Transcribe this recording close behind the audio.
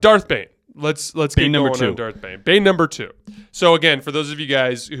Darth Bane. Let's get Bane going number 2. on Darth Bane. Bane number 2. So again, for those of you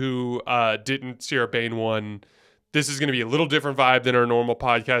guys who didn't see our Bane 1, this is going to be a little different vibe than our normal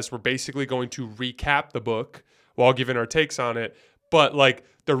podcast. We're basically going to recap the book while giving our takes on it. But like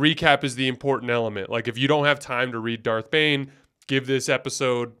the recap is the important element. Like if you don't have time to read Darth Bane, give this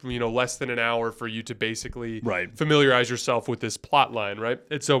episode, less than an hour for you to basically familiarize yourself with this plot line, right?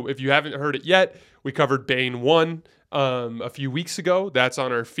 And so if you haven't heard it yet, we covered Bane 1 a few weeks ago. That's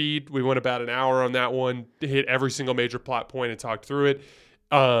on our feed. We went about an hour on that one, hit every single major plot point and talked through it.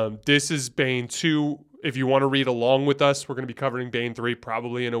 This is Bane 2. If you want to read along with us, we're going to be covering Bane 3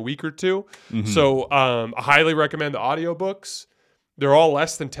 probably in a week or two. Mm-hmm. So I highly recommend the audiobooks. They're all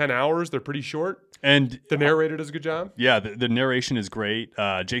less than 10 hours. They're pretty short. And the narrator does a good job. Yeah, the narration is great.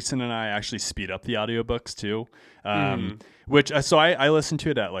 Jason and I actually speed up the audiobooks too. So I listen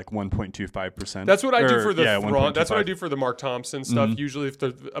to it at like 1.25%. That's what I do for the that's what I do for the Mark Thompson stuff. Usually,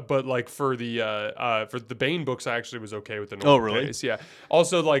 but like for the Bane books, I actually was okay with the normal. Oh, really? Pace. Yeah.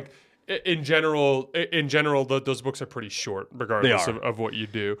 Also, like in general, those books are pretty short, regardless of what you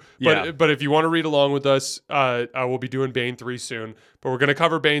do. But if you want to read along with us, I will be doing Bane 3 soon. But we're going to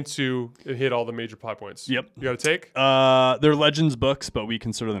cover Bane 2 and hit all the major plot points. Yep. You got a take? They're Legends books, but we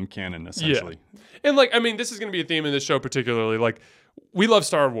consider them canon, essentially. Yeah. And this is going to be a theme in this show particularly. Like, we love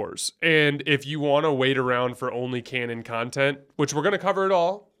Star Wars. And if you want to wait around for only canon content, which we're going to cover it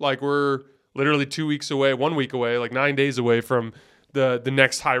all, like we're literally 2 weeks away, 1 week away, like 9 days away from the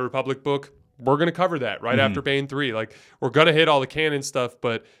next High Republic book, we're going to cover that right after Bane 3. Like, we're going to hit all the canon stuff,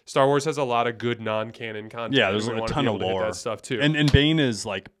 but Star Wars has a lot of good non-canon content. Yeah, there's like a ton of lore. That stuff too. And Bane is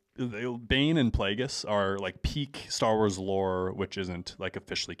like, Bane and Plagueis are like peak Star Wars lore, which isn't like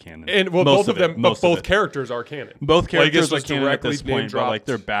officially canon. And both of them, but both characters are canon. Both characters are canon at this point, but like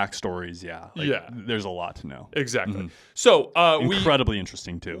their backstories, there's a lot to know. Exactly. Mm-hmm. So incredibly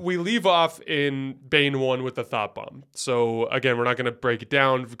interesting too. We leave off in Bane 1 with the thought bomb. So again, we're not going to break it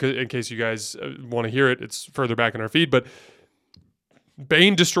down in case you guys want to hear it. It's further back in our feed, but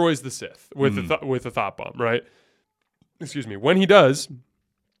Bane destroys the Sith with the thought bomb, right? Excuse me. When he does,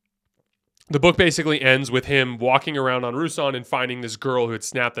 the book basically ends with him walking around on Ruusan and finding this girl who had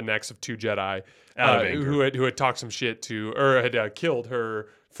snapped the necks of 2 Jedi, who had talked some shit to, or had killed her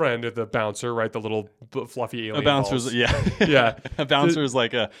friend, the bouncer, right? The little fluffy alien. A bouncer's, balls. yeah. A bouncer's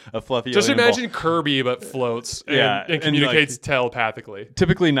like a fluffy just alien. Just imagine Kirby, but floats and communicates telepathically.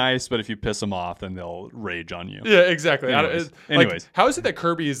 Typically nice, but if you piss them off, then they'll rage on you. Yeah, exactly. Anyways. How is it that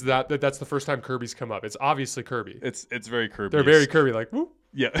Kirby is that's the first time Kirby's come up? It's obviously Kirby. It's very Kirby. They're very Kirby, like, whoop.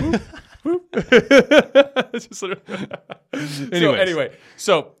 Yeah.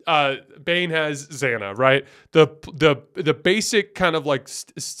 So Bane has Xana, right? The basic kind of like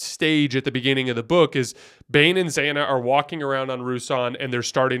stage at the beginning of the book is Bane and Xana are walking around on Ruusan and they're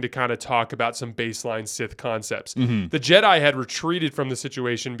starting to kind of talk about some baseline Sith concepts. Mm-hmm. The Jedi had retreated from the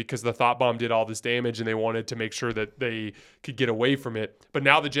situation because the thought bomb did all this damage and they wanted to make sure that they could get away from it. But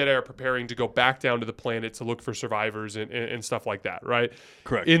now the Jedi are preparing to go back down to the planet to look for survivors and stuff like that, right?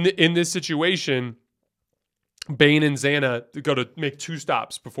 Correct. In this situation, Bane and Xana go to make 2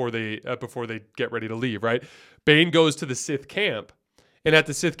 stops before they get ready to leave, right? Bane goes to the Sith camp, and at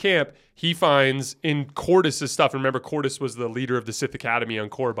the Sith camp, he finds in Cordis' stuff. Remember, Cordis was the leader of the Sith Academy on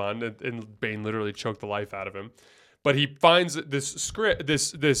Korriban, and Bane literally choked the life out of him. But he finds this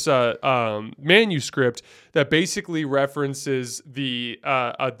manuscript that basically references the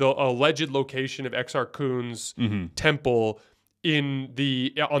alleged location of Exar Kun's temple on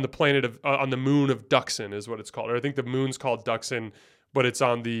the planet of on the moon of Duxon is what it's called. Or I think the moon's called Duxon, but it's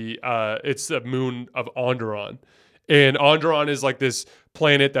on the moon of Onderon. And Onderon is like this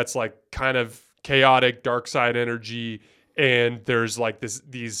planet that's like kind of chaotic, dark side energy, and there's like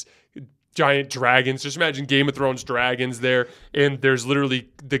these giant dragons. Just imagine Game of Thrones dragons there, and there's literally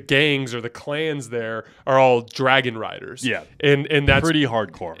the gangs or the clans there are all dragon riders. Yeah, and that's pretty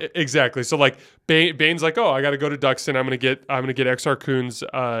hardcore. Exactly. So like Bane's like, oh, I got to go to Duxon. I'm gonna get Exar Kun's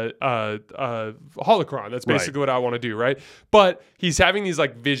holocron. That's basically what I want to do, right? But he's having these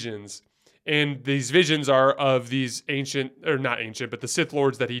like visions. And these visions are of these not ancient, but the Sith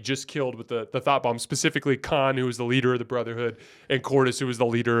Lords that he just killed with the thought bomb, specifically Khan, who was the leader of the Brotherhood, and Cordis, who was the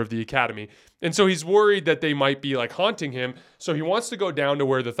leader of the Academy. And so he's worried that they might be like haunting him. So he wants to go down to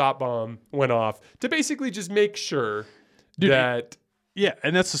where the thought bomb went off to basically just make sure that... Yeah,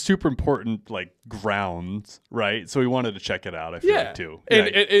 and that's a super important like grounds, right? So we wanted to check it out, I feel like, too.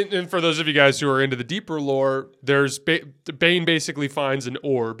 And for those of you guys who are into the deeper lore, there's Bane basically finds an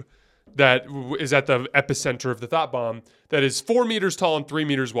orb that is at the epicenter of the thought bomb that is 4 meters tall and 3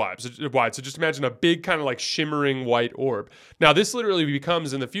 meters wide. So just imagine a big kind of like shimmering white orb. Now this literally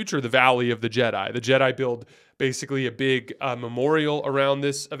becomes in the future the Valley of the Jedi. The Jedi build basically a big memorial around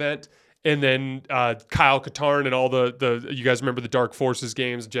this event. And then Kyle Katarn and all the you guys remember the Dark Forces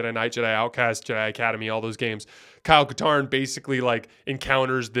games, Jedi Knight, Jedi Outcast, Jedi Academy, all those games. Kyle Katarn basically like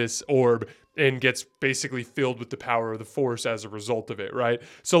encounters this orb and gets basically filled with the power of the Force as a result of it, right?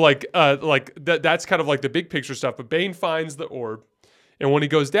 So that's kind of like the big picture stuff. But Bane finds the orb, and when he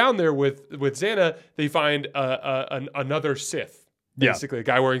goes down there with Xana, they find another Sith. Basically, a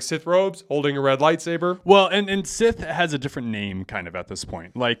guy wearing Sith robes, holding a red lightsaber. Well, and Sith has a different name kind of at this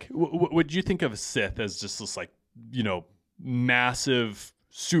point. Like, would you think of Sith as just this like, massive,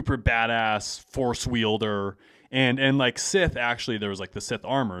 super badass Force wielder? And like Sith, actually, there was like the Sith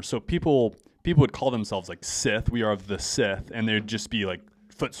armor. So people would call themselves like Sith. We are of the Sith, and they'd just be like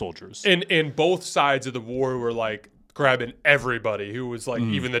foot soldiers. And both sides of the war were like grabbing everybody who was like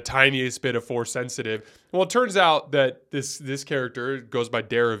even the tiniest bit of Force sensitive. Well, it turns out that this character goes by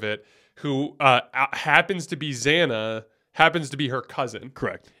Darth, who happens to be Xana, happens to be her cousin.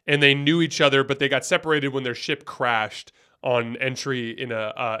 Correct. And they knew each other, but they got separated when their ship crashed on entry in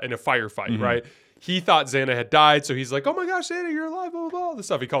a firefight, right? He thought Xana had died, so he's like, "Oh my gosh, Xana, you're alive!" Blah blah blah. The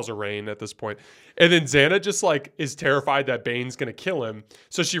stuff he calls her Rain at this point, and then Xana just like is terrified that Bane's gonna kill him,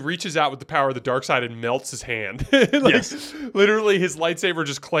 so she reaches out with the power of the dark side and melts his hand. Literally, his lightsaber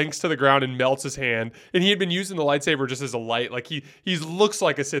just clanks to the ground and melts his hand. And he had been using the lightsaber just as a light. Like he looks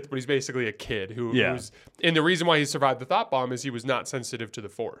like a Sith, but he's basically a kid who's. And the reason why he survived the thought bomb is he was not sensitive to the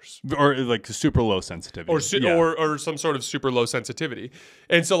Force, or like super low sensitivity, or some sort of super low sensitivity.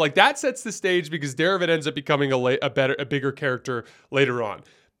 And so like that sets the stage because Darth ends up becoming a bigger character later on.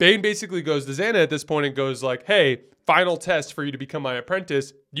 Bane basically goes to Xana at this point and goes like, "Hey, final test for you to become my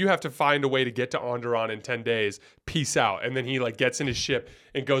apprentice. You have to find a way to get to Onderon in 10 days. Peace out." And then he like gets in his ship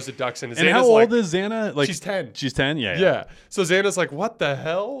and goes to Duxon. And how old is Xana? Like she's 10. She's 10. Yeah. So Xana's like, "What the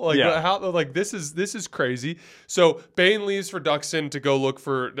hell? Like how? Like this is crazy." So Bane leaves for Duxon to go look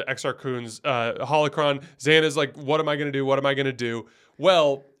for the Exar Kun's holocron. Xana's like, "What am I gonna do? What am I gonna do?"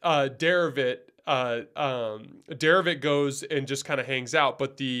 Well, Darth goes and just kind of hangs out,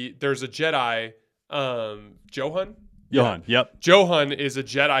 but there's a Jedi, Johan. Yep. Johan is a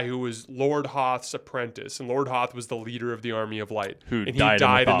Jedi who was Lord Hoth's apprentice, and Lord Hoth was the leader of the Army of Light, and he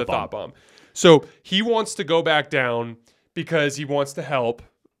died in the thought bomb. So he wants to go back down because he wants to help,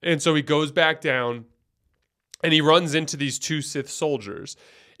 and so he goes back down, and he runs into these two Sith soldiers.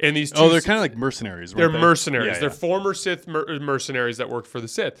 And these two they're kind of like mercenaries. They're mercenaries. They're former Sith mercenaries that worked for the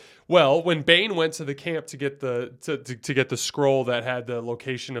Sith. Well, when Bane went to the camp to get the scroll that had the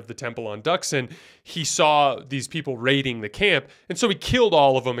location of the temple on Duxon, he saw these people raiding the camp, and so he killed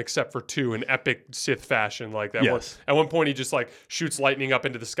all of them except for two in epic Sith fashion. Like that. Yes. At one point, he just like shoots lightning up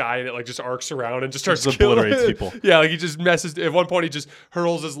into the sky, and it like just arcs around and just starts obliterates people. Yeah, like he just messes. At one point, he just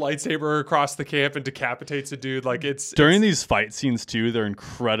hurls his lightsaber across the camp and decapitates a dude. Like during these fight scenes too, they're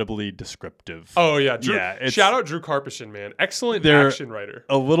incredibly descriptive. Oh yeah, shout out Drew Karpyshyn, man, excellent action writer.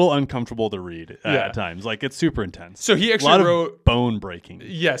 A little uncomfortable to read at times. Like it's super intense. So he actually wrote bone breaking.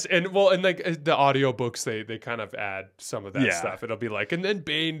 Yes, and like the audiobooks, they kind of add some of that stuff. It'll be like, and then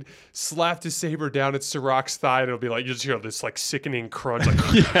Bane slapped his saber down at Sirach's thigh, and it'll be like you just hear this like sickening crunch.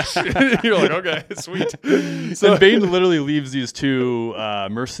 Like, you're like, okay, sweet. So and Bane literally leaves these two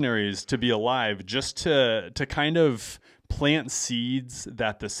mercenaries to be alive just to kind of plant seeds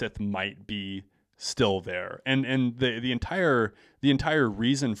that the Sith might be still there. And the entire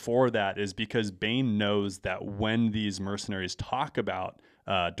reason for that is because Bane knows that when these mercenaries talk about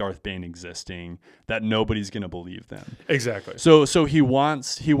Darth Bane existing, that nobody's going to believe them. Exactly. So he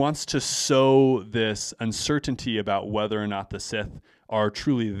wants to sow this uncertainty about whether or not the Sith are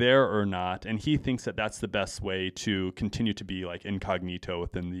truly there or not, and he thinks that that's the best way to continue to be like incognito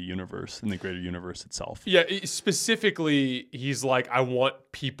within the universe, in the greater universe itself. Yeah, specifically, he's like, I want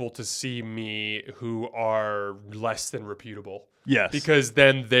people to see me who are less than reputable. Yes. Because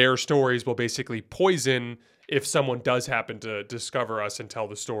then their stories will basically poison. If someone does happen to discover us and tell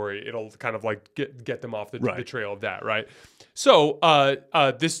the story, it'll kind of like get them off the trail of that, right? So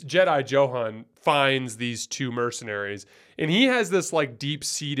this Jedi Johan finds these two mercenaries, and he has this like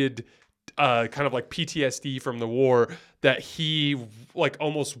deep-seated kind of like PTSD from the war that he like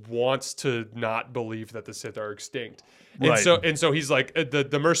almost wants to not believe that the Sith are extinct. And Right. so he's like,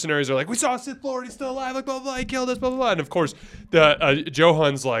 the mercenaries are like, we saw Sith Lord, he's still alive, like blah blah blah, he killed us, blah blah blah. And of course, the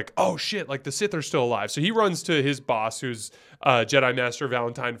Johan's like, oh shit, like the Sith are still alive. So he runs to his boss, who's Jedi Master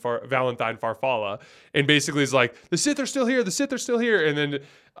Valentine Farfalla, and basically is like, the Sith are still here, the Sith are still here. And then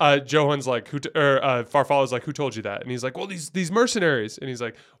Johan's like, Farfalla's like, who told you that? And he's like, well, these mercenaries. And he's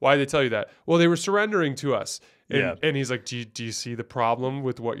like, why did they tell you that? Well, they were surrendering to us. And he's like, do you see the problem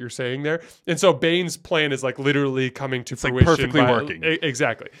with what you're saying there? And so Bane's plan is like literally coming to fruition. Like perfectly working.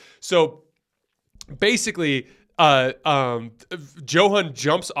 Exactly. So basically, Johan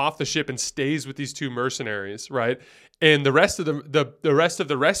jumps off the ship and stays with these two mercenaries, right? And the rest of the rest of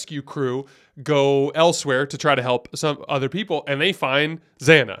the rescue crew go elsewhere to try to help some other people, and they find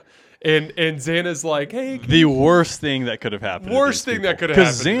Xana. And Xana's like, hey, the worst thing that could have happened. Worst thing that could have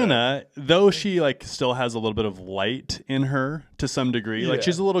happened. Because Xana, though she like still has a little bit of light in her to some degree, like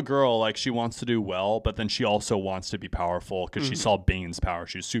she's a little girl, like she wants to do well, but then she also wants to be powerful because she saw Bane's power.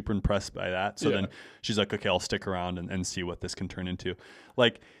 She was super impressed by that. So then she's like, okay, I'll stick around and see what this can turn into.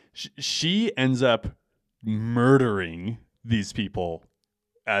 Like she ends up murdering these people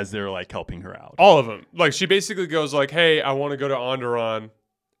as they're like helping her out. All of them. Like she basically goes like, hey, I want to go to Onderon.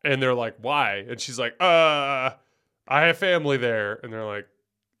 And they're like, why? And she's like, I have family there. And they're like,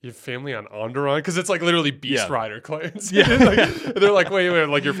 you have family on Onderon? Because it's like literally Beast Rider clans. Yeah. They're like, wait,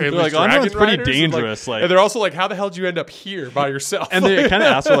 like your family's like, Dragon Onderon's pretty Riders? dangerous. And they're also like, how the hell did you end up here by yourself? And they kind of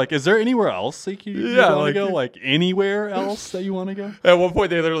ask her, like, is there anywhere else like you want like, to go? Like anywhere else that you want to go? At one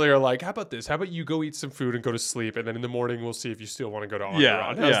point, they literally are like, how about this? How about you go eat some food and go to sleep? And then in the morning, we'll see if you still want to go to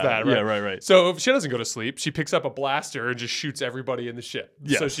Onderon. How's that? Right? Yeah, right. So if she doesn't go to sleep, she picks up a blaster and just shoots everybody in the ship.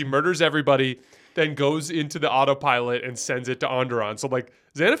 Yes. So she murders everybody, then goes into the autopilot and sends it to Onderon. So like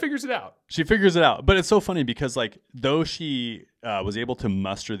Xana figures it out. She figures it out. But it's so funny because like though she was able to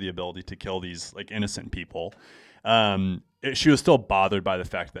muster the ability to kill these like innocent people, she was still bothered by the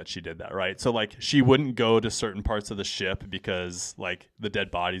fact that she did that, right? So like she wouldn't go to certain parts of the ship because like the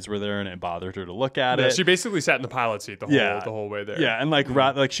dead bodies were there and it bothered her to look at it. She basically sat in the pilot seat the whole way there. Yeah, and like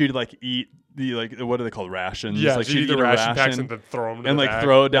like she'd like eat the like what are they called, rations? Yeah, like she'd eat the ration packs and then throw them and the like bag.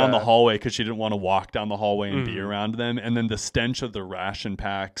 throw it down the hallway because she didn't want to walk down the hallway and be around them. And then the stench of the ration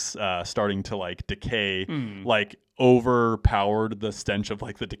packs starting to like decay, like overpowered the stench of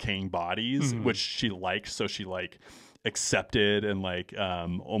like the decaying bodies, which she liked. So she like accepted and like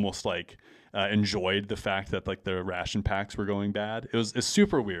almost like enjoyed the fact that like the ration packs were going bad. It's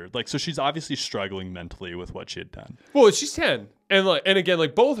super weird. Like, so she's obviously struggling mentally with what she had done. Well, she's 10. And like, and again,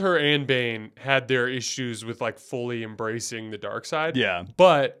 like both her and Bane had their issues with like fully embracing the dark side. Yeah.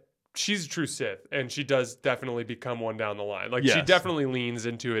 But she's a true Sith, and she does definitely become one down the line. Like she definitely leans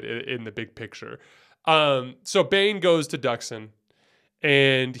into it in the big picture. So Bane goes to Duxon,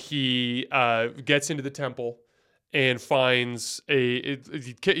 and he gets into the temple and finds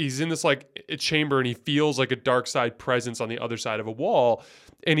he's in this like a chamber, and he feels like a dark side presence on the other side of a wall,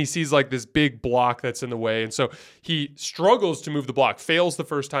 and he sees like this big block that's in the way, and so he struggles to move the block, fails the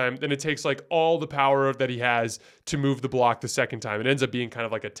first time, then it takes like all the power that he has to move the block the second time. It ends up being kind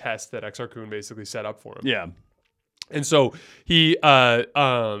of like a test that Exar Kun basically set up for him. Yeah. And so he it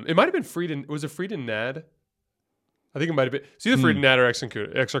might have been Frieden. Was it Frieden Nad? I think it might have been. It's either Frieden Nad or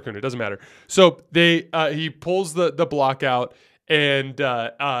Exar Kun. It doesn't matter. So he pulls the block out and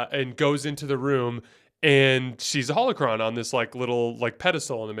goes into the room, and sees a holocron on this like little like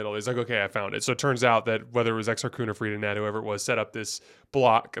pedestal in the middle. He's like, okay, I found it. So it turns out that whether it was Exar Kun or Frieden Nad, whoever it was, set up this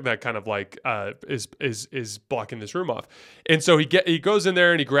block that kind of like is blocking this room off. And so he goes in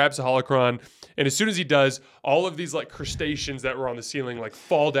there and he grabs the holocron. And as soon as he does, all of these like crustaceans that were on the ceiling like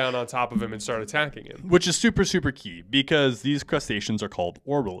fall down on top of him and start attacking him. Which is super, super key because these crustaceans are called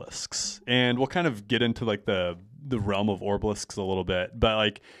orbalisks. And we'll kind of get into like the realm of orbalisks a little bit. But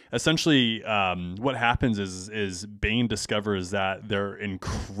like essentially what happens is Bane discovers that they're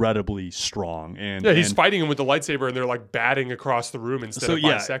incredibly strong. And he's fighting them with the lightsaber, and they're like batting across the room instead of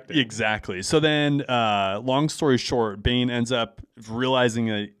bisecting. Exactly. So then long story short, Bane ends up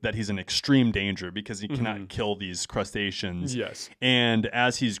realizing that he's in extreme danger because he cannot kill these crustaceans. Yes. And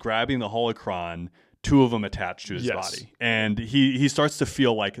as he's grabbing the holocron, two of them attached to his body. And he starts to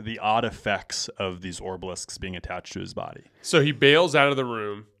feel like the odd effects of these orbalisks being attached to his body. So he bails out of the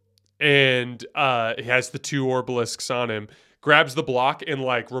room, and he has the two orbalisks on him, grabs the block, and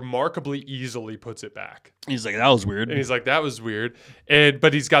like remarkably easily puts it back. He's like, that was weird. And he's like, that was weird.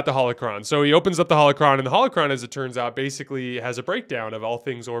 But he's got the holocron. So he opens up the holocron, and the holocron, as it turns out, basically has a breakdown of all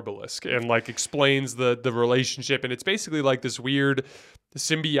things orbalisk and like explains the relationship. And it's basically like this weird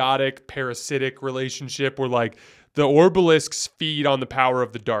symbiotic parasitic relationship where like the orbalisks feed on the power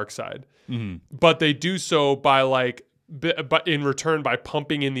of the dark side, but they do so by like but in return by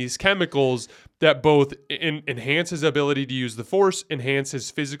pumping in these chemicals that both enhance his ability to use the Force, enhance his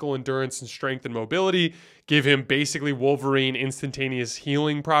physical endurance and strength and mobility, give him basically Wolverine instantaneous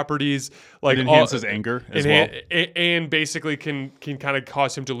healing properties, like it enhances anger as well, and basically can kind of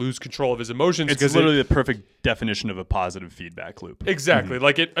cause him to lose control of his emotions. It's literally the perfect definition of a positive feedback loop. Exactly,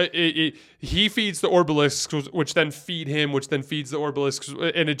 like he feeds the Obelisks, which then feed him, which then feeds the Obelisks,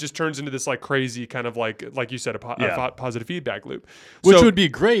 and it just turns into this like crazy kind of like you said, a positive feedback loop, which would be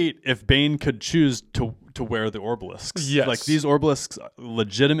great if Bane could choose to wear the Obelisks. Yes. Like these Obelisks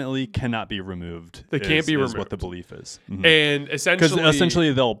legitimately cannot be removed. They can't be removed. Is what the belief is. Mm-hmm. And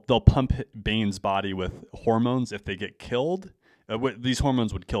essentially they'll pump Bane's body with hormones if they get killed. These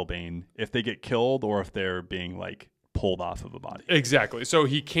hormones would kill Bane if they get killed or if they're being like pulled off of a body. Exactly. So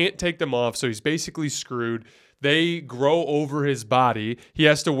he can't take them off. So he's basically screwed. They grow over his body. He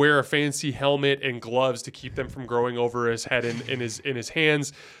has to wear a fancy helmet and gloves to keep them from growing over his head and in his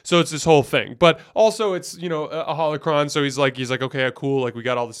hands. So it's this whole thing. But also it's, a holocron. So he's like, okay, cool. Like we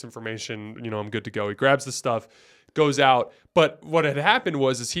got all this information. I'm good to go. He grabs the stuff, goes out. But what had happened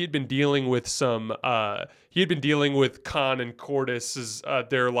was he had been dealing with Khan and Cordis's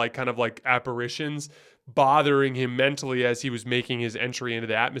their like kind of like apparitions, bothering him mentally as he was making his entry into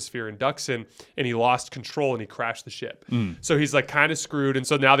the atmosphere in Duxon, and he lost control and he crashed the ship. So he's like kind of screwed, and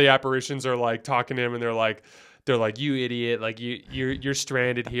so now the apparitions are like talking to him, and they're like, you idiot, like you're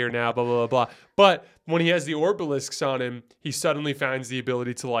stranded here now, blah blah blah blah. But when he has the Obelisks on him, he suddenly finds the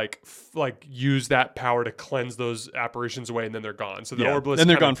ability to like use that power to cleanse those apparitions away, and then they're gone. So the Obelisks, and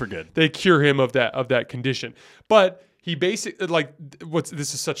they're gone for good. They cure him of that condition. But he basically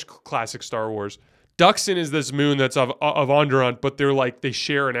this is such classic Star Wars. Duxon is this moon that's of Onderon, but they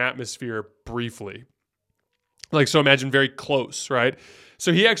share an atmosphere briefly. So imagine very close, right?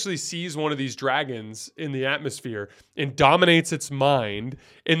 So he actually sees one of these dragons in the atmosphere and dominates its mind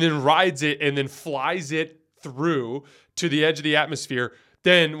and then rides it and then flies it through to the edge of the atmosphere.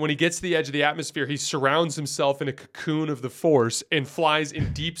 Then when he gets to the edge of the atmosphere, he surrounds himself in a cocoon of the Force and flies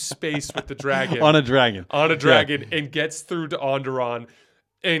in deep space with the dragon. On a dragon. And gets through to Onderon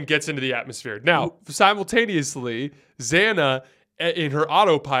and gets into the atmosphere. Now, simultaneously, Xana, in her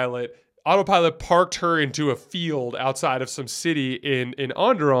autopilot parked her into a field outside of some city in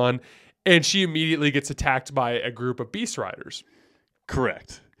Onderon, and she immediately gets attacked by a group of Beast Riders.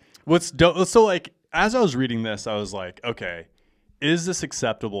 Correct. So like, as I was reading this, I was like, okay, is this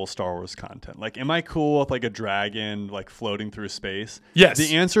acceptable Star Wars content? Like, am I cool with like a dragon like floating through space? Yes.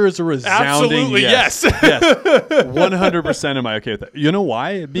 The answer is a resounding absolutely yes. Yes. 100% am I okay with that. You know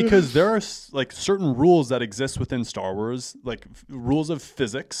why? Because there are like certain rules that exist within Star Wars, like rules of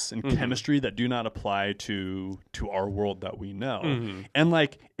physics and chemistry that do not apply to our world that we know. And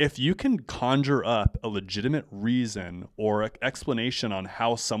like, if you can conjure up a legitimate reason or explanation on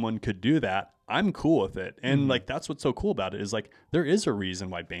how someone could do that, I'm cool with it. And like, that's what's so cool about it is like, there is a reason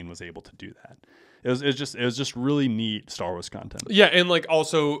why Bane was able to do that. It was just really neat Star Wars content. Yeah. And like,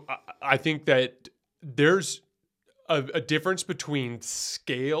 also I think that there's a difference between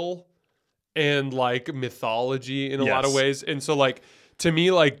scale and like mythology in a lot of ways. And so like, to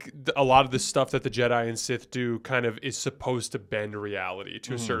me, like a lot of the stuff that the Jedi and Sith do kind of is supposed to bend reality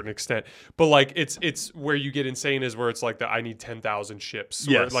to a certain extent. But like it's where you get insane is where it's like I need 10,000 ships.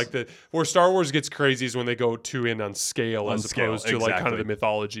 Yes. Where Star Wars gets crazy is when they go too in on scale as opposed to like kind of the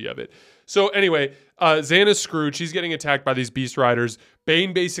mythology of it. So anyway, Xana's screwed. She's getting attacked by these Beast Riders.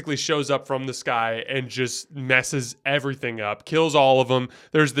 Bane basically shows up from the sky and just messes everything up, kills all of them.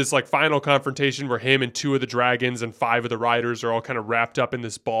 There's this like final confrontation where him and 2 of the dragons and 5 of the riders are all kind of wrapped up in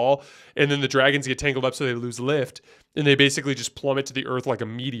this ball. And then the dragons get tangled up so they lose lift. And they basically just plummet to the earth like a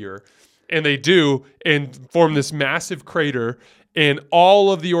meteor. And they do, and form this massive crater. And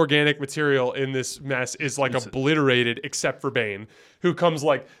all of the organic material in this mess is like obliterated except for Bane, who comes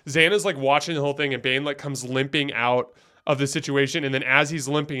like, Xana's like watching the whole thing, and Bane like comes limping out of the situation. And then as he's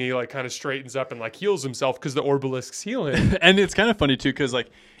limping, he like kind of straightens up and like heals himself because the Obelisks heal him. And it's kind of funny too, because like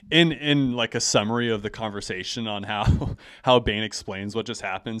in like a summary of the conversation on how Bane explains what just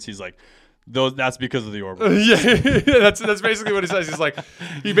happens, he's like, that's because of the Obelisks. Yeah, that's basically what he says.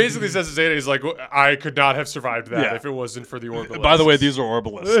 He basically says to Xana, he's like, I could not have survived that if it wasn't for the Obelisks. By the way, these are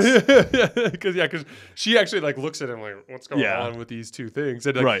Obelisks. Because she actually like looks at him like, what's going on with these 2 things?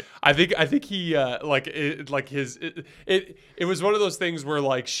 And like, I think he it was one of those things where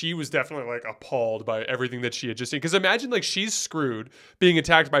like she was definitely like appalled by everything that she had just seen. Because imagine like she's screwed being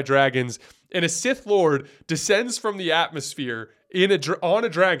attacked by dragons, and a Sith Lord descends from the atmosphere on a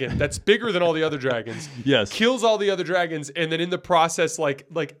dragon that's bigger than all the other dragons. Yes. Kills all the other dragons, and then in the process, like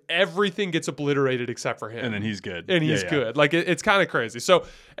everything gets obliterated except for him. And then he's good. And he's good. Like it's kind of crazy. So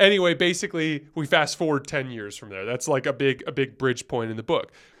anyway, basically, we fast forward 10 years from there. That's like a big bridge point in the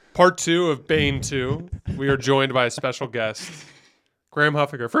book. Part 2 of Bane 2. We are joined by a special guest. Graham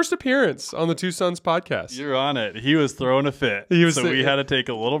Huffaker, first appearance on the Two Sons podcast. You're on it. He was throwing a fit. So we had to take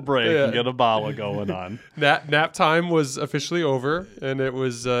a little break and get a bottle going on. Nap time was officially over, and it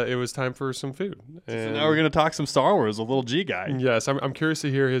was time for some food. And so now we're going to talk some Star Wars, a little G guy. Yes, I'm curious to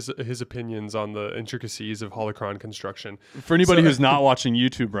hear his opinions on the intricacies of holocron construction. For anybody who's not watching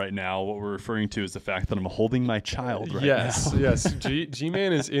YouTube right now, what we're referring to is the fact that I'm holding my child right now. Yes.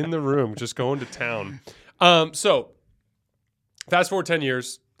 G-Man is in the room, just going to town. So fast forward 10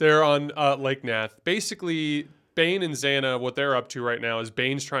 years, they're on Lake Nath. Basically, Bane and Xana, what they're up to right now is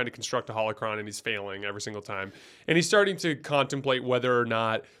Bane's trying to construct a holocron, and he's failing every single time. And he's starting to contemplate whether or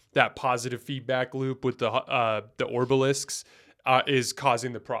not that positive feedback loop with the orbalisks is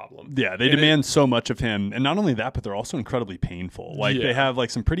causing the problem. Yeah, they demand so much of him, and not only that, but they're also incredibly painful. Like they have like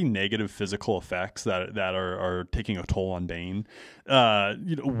some pretty negative physical effects that are taking a toll on Bane.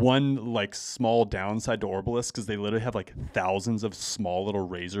 One like small downside to orbalisks is they literally have like thousands of small little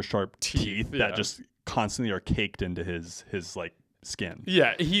razor sharp teeth that just constantly are caked into his like skin.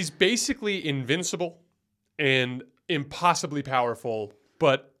 Yeah, he's basically invincible and impossibly powerful,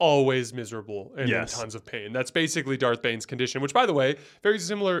 but always miserable and in tons of pain. That's basically Darth Bane's condition, which, by the way, very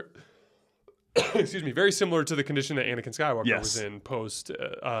similar. Very similar to the condition that Anakin Skywalker was in post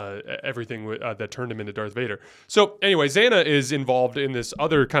everything that turned him into Darth Vader. So anyway, Xana is involved in this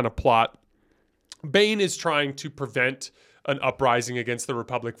other kind of plot. Bane is trying to prevent an uprising against the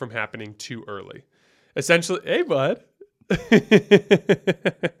Republic from happening too early. Essentially, hey, bud.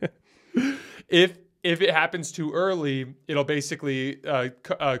 If it happens too early, it'll basically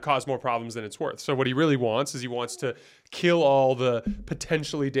cause more problems than it's worth. So what he really wants is he wants to kill all the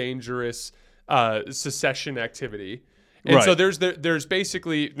potentially dangerous secession activity. And so there's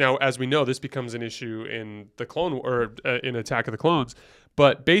basically, now as we know, this becomes an issue in the in Attack of the Clones.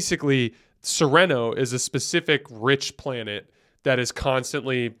 But basically, Sereno is a specific rich planet that has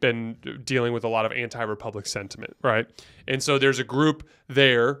constantly been dealing with a lot of anti-Republic sentiment, right? And so there's a group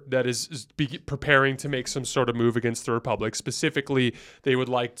there that is preparing to make some sort of move against the Republic. Specifically, they would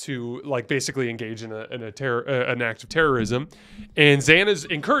like to basically engage in an act of terrorism, and Xana's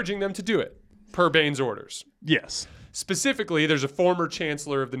encouraging them to do it per Bane's orders. Yes. Specifically, there's a former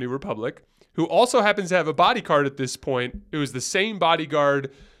Chancellor of the New Republic who also happens to have a bodyguard at this point. It was the same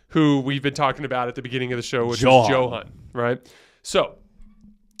bodyguard who we've been talking about at the beginning of the show, which is Johan, right? So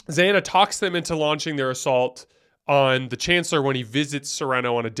Xana talks them into launching their assault on the Chancellor when he visits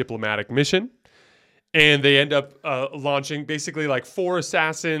Sereno on a diplomatic mission. And they end up launching basically like 4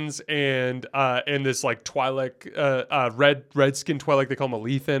 assassins and this like Twi'lek, red-skinned Twi'lek. They call him a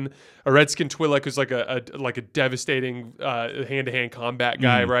Lethan. A red-skinned Twi'lek who's like a devastating hand-to-hand combat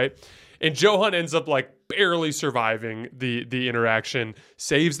guy, right? And Johan ends up like barely surviving the interaction,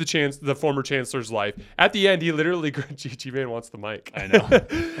 saves the former Chancellor's life. At the end, he literally, G-Man wants the mic. I know.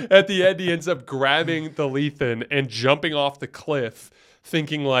 At the end, he ends up grabbing the Lethan and jumping off the cliff,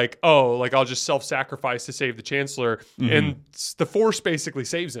 thinking like, I'll just self-sacrifice to save the Chancellor. And the Force basically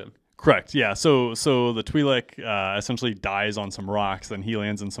saves him. Correct. Yeah. So the Twi'lek essentially dies on some rocks, then he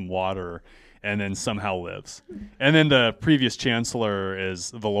lands in some water, and then somehow lives. And then the previous Chancellor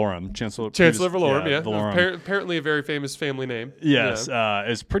is Valorum. Chancellor Valorum, Valorum. Apparently a very famous family name. Yes,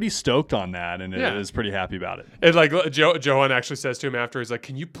 is pretty stoked on that and is pretty happy about it. And like Johan actually says to him after, he's like,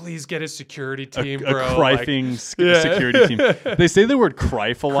 "Can you please get a security team, bro? A crifing security team." They say the word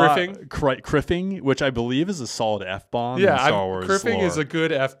crife a lot. Criffing, which I believe is a solid F-bomb in Star Wars criffing lore. Is a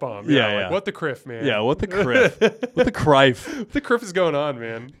good F-bomb. Yeah. Like, what the criff, man? Yeah, what the criff? What the crife? What the criff is going on,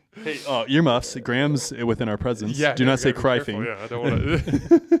 man? Hey, earmuffs. Graham's within our presence. Yeah, do not say crifing. Yeah, I don't want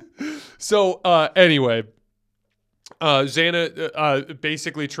to. So anyway, Xana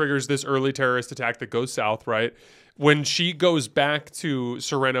basically triggers this early terrorist attack that goes south, right? When she goes back to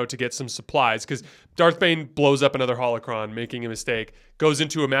Sereno to get some supplies, because Darth Bane blows up another holocron, making a mistake, goes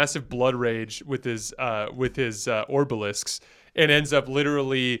into a massive blood rage with his orbalisks, and ends up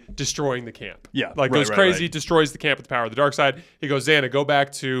literally destroying the camp. Yeah. Goes crazy, destroys the camp with the power of the dark side. He goes, Xana, go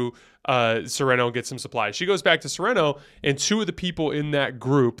back to Sereno and get some supplies. She goes back to Sereno, and 2 of the people in that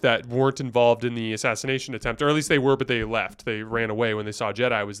group that weren't involved in the assassination attempt, or at least they were, but they left. They ran away when they saw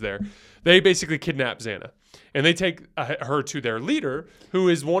Jedi was there. They basically kidnap Xana. And they take her to their leader, who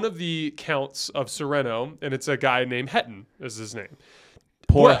is one of the counts of Sereno, and it's a guy named Hetton is his name.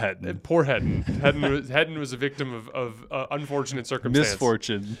 Poor Hetton. Poor Hetton. Hetton was a victim of unfortunate circumstance.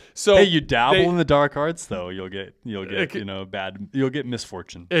 Misfortune. So hey, you dabble in the dark arts, though, you'll get you'll get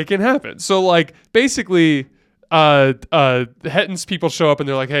misfortune. It can happen. So like basically, Hetton's people show up and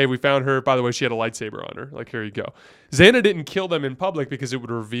they're like, "Hey, we found her. By the way, she had a lightsaber on her. Like, here you go." Xana didn't kill them in public because it would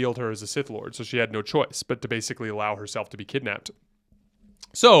have revealed her as a Sith Lord, so she had no choice but to basically allow herself to be kidnapped.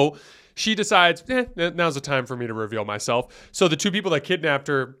 So she decides, now's the time for me to reveal myself. So the two people that kidnapped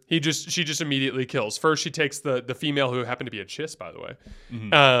her, she just immediately kills. First, she takes the female who happened to be a Chiss, by the way,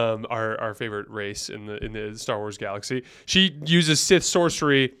 our favorite race in the Star Wars galaxy. She uses Sith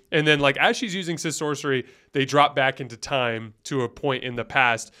sorcery, and then like as she's using Sith sorcery, they drop back into time to a point in the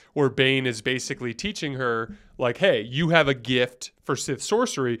past where Bane is basically teaching her, like, hey, you have a gift for Sith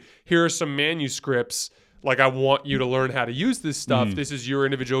sorcery. Here are some manuscripts. Like, I want you to learn how to use this stuff. This is your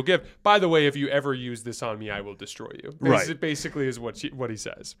individual gift. By the way, if you ever use this on me, I will destroy you. Right. This basically is what he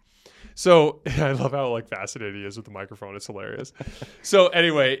says. So I love how like fascinated he is with the microphone. It's hilarious. So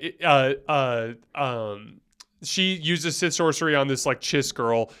anyway, she uses Sith sorcery on this like Chiss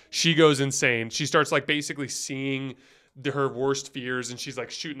girl. She goes insane. She starts like basically seeing her worst fears, and she's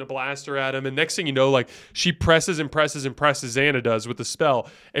like shooting a blaster at him, and next thing you know, like she presses Xana does with the spell,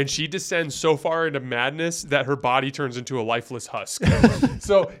 and she descends so far into madness that her body turns into a lifeless husk.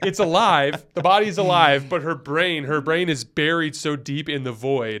 So it's alive, the body's alive, but her brain is buried so deep in the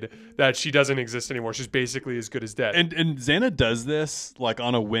void that she doesn't exist anymore. She's basically as good as dead. And Xana does this like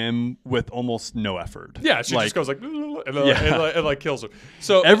on a whim with almost no effort. Yeah, she just goes like and like kills her.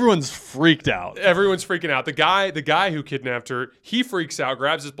 So everyone's freaked out. Everyone's freaking out. The guy who kidnapped her, he freaks out,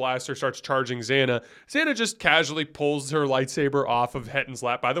 grabs his blaster, starts charging Xana. Xana just casually pulls her lightsaber off of Hetton's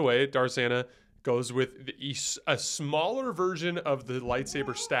lap. By the way, Darth Xana goes with a smaller version of the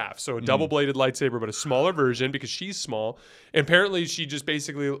lightsaber staff. So a double-bladed lightsaber, but a smaller version because she's small. And apparently she just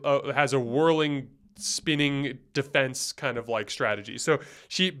basically has a whirling, spinning defense kind of like strategy. So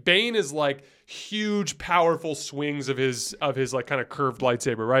Bane is like huge, powerful swings of his like kind of curved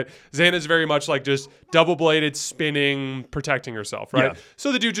lightsaber, right? Xana's very much like just double-bladed, spinning, protecting herself, right? Yeah.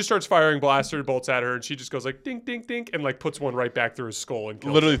 So the dude just starts firing blaster bolts at her, and she just goes like dink, dink, dink, and like puts one right back through his skull and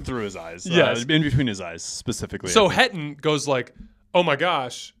kills literally him. Through his eyes. Yes. In between his eyes specifically. So Hetton goes like, oh my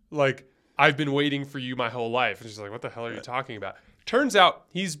gosh, like I've been waiting for you my whole life. And she's like, what the hell are you talking about? Turns out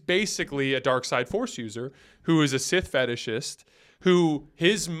he's basically a dark side force user who is a Sith fetishist, who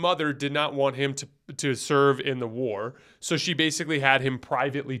his mother did not want him to serve in the war. So she basically had him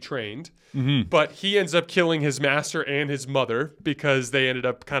privately trained. Mm-hmm. But he ends up killing his master and his mother because they ended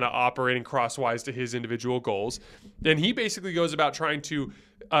up kind of operating crosswise to his individual goals. And he basically goes about trying to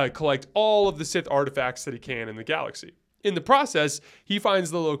collect all of the Sith artifacts that he can in the galaxy. In the process, he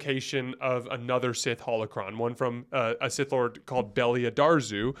finds the location of another Sith holocron, one from a Sith Lord called Belia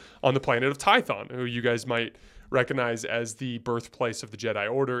Darzu on the planet of Tython, who you guys might recognize as the birthplace of the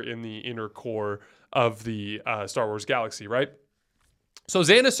Jedi Order in the inner core of the Star Wars galaxy, right? So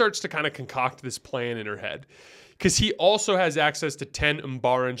Xana starts to kind of concoct this plan in her head because he also has access to 10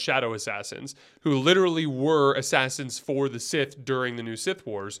 Umbaran shadow assassins who literally were assassins for the Sith during the new Sith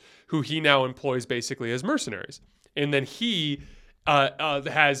Wars, who he now employs basically as mercenaries. And then he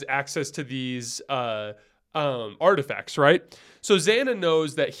has access to these artifacts, right? So Xana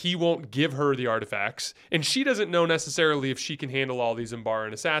knows that he won't give her the artifacts, and she doesn't know necessarily if she can handle all these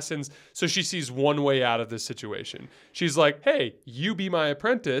Umbaran assassins, so she sees one way out of this situation. She's like, hey, you be my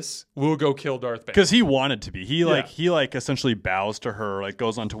apprentice, we'll go kill Darth Bane. Because he wanted to be. He essentially bows to her, like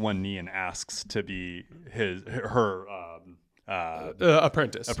goes onto one knee and asks to be her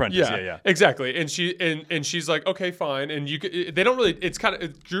apprentice. Yeah, exactly. And she's like, okay, fine. And they don't really. It's kind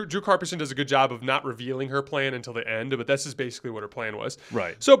of Drew Carpenter does a good job of not revealing her plan until the end, but this is basically what her plan was.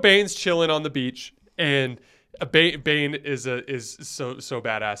 Right. So Bane's chilling on the beach, and Bane is so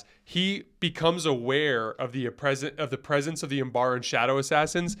badass. He becomes aware of the presence of the Umbaran shadow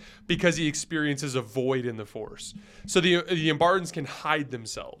assassins because he experiences a void in the Force. So the Umbarans can hide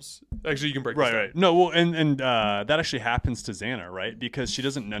themselves. Actually, you can break this down. Right. No, well, and that actually happens to Xana, right? Because she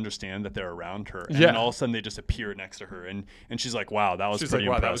doesn't understand that they're around her, and then all of a sudden they just appear next to her, and she's like, "Wow, that was pretty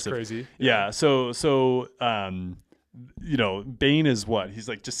impressive. That was crazy." Yeah. So. Bane is what? He's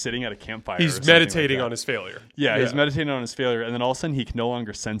like just sitting at a campfire. He's meditating on his failure. Yeah, he's meditating on his failure. And then all of a sudden he can no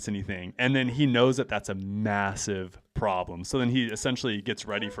longer sense anything. And then he knows that that's a massive problem. So then he essentially gets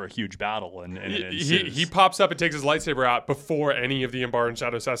ready for a huge battle. And he pops up and takes his lightsaber out before any of the Umbaran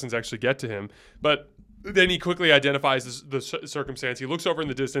Shadow Assassins actually get to him. But then he quickly identifies the circumstance. He looks over in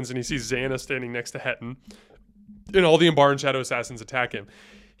the distance and he sees Xana standing next to Hetton. And all the Umbaran Shadow Assassins attack him.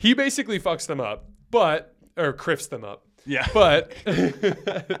 He basically fucks them up, or criffs them up. Yeah. But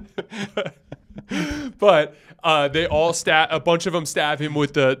but they all a bunch of them stab him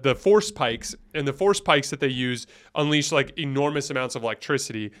with the force pikes, and the force pikes that they use unleash like enormous amounts of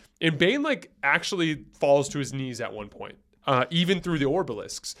electricity. And Bane like actually falls to his knees at one point. Even through the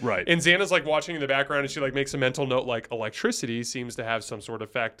obelisks. Right. And Xana's like watching in the background, and she like makes a mental note like electricity seems to have some sort of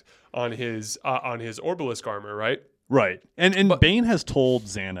effect on his obelisk armor, right? Right. And Bane has told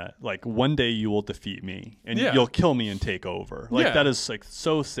Xana, like, one day you will defeat me and you'll kill me and take over. Like, that is like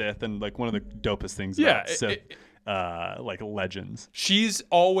so Sith, and like one of the dopest things about Sith like legends. She's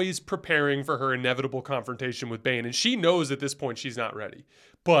always preparing for her inevitable confrontation with Bane, and she knows at this point she's not ready.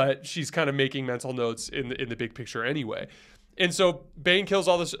 But she's kind of making mental notes in the big picture anyway. And so Bane kills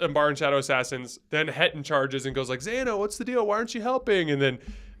all the Umbar and Shadow Assassins. Then Hetton charges and goes like, Xana, what's the deal? Why aren't you helping? And then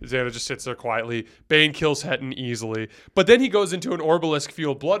Xana just sits there quietly. Bane kills Hetton easily. But then he goes into an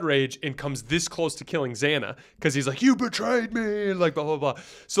obelisk-fueled blood rage and comes this close to killing Xana because he's like, you betrayed me, like blah, blah, blah.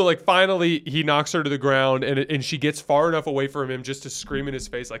 So like finally he knocks her to the ground, and she gets far enough away from him just to scream in his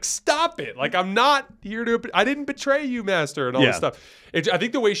face like, stop it. Like, I'm not here I didn't betray you, master, and all this stuff. I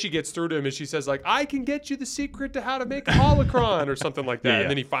think the way she gets through to him is she says like, I can get you the secret to how to make a holocron or something like that. And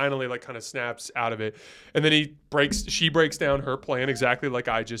then he finally like kind of snaps out of it. And then she breaks down her plan exactly like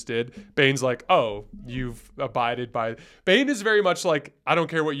I just did. Bane's like, oh, you've abided by. Bane is very much like, I don't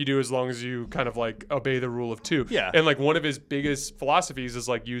care what you do as long as you kind of like obey the rule of two. Yeah. And like one of his biggest philosophies is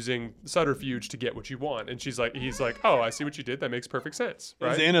like using subterfuge to get what you want. And he's like, oh, I see what you did. That makes perfect sense.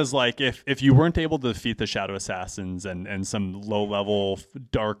 Right? Xana's like, if you weren't able to defeat the Shadow Assassins and some low level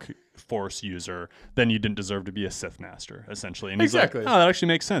dark force user, then you didn't deserve to be a Sith master, essentially. And he's like, oh, that actually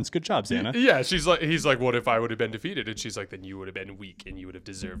makes sense. Good job, Xana. Yeah, he's like, what if I would have been defeated? And she's like, then you would have been weak and you would have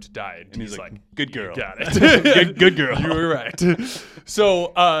deserved to die. And he's like, good girl. Got it. good girl. You were right.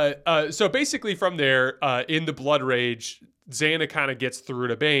 So basically from there, in the blood rage, Xana kind of gets through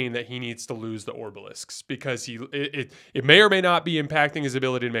to Bane that he needs to lose the obelisks because it may or may not be impacting his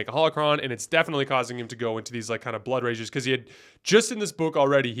ability to make a holocron, and it's definitely causing him to go into these like kind of blood rages because he had just in this book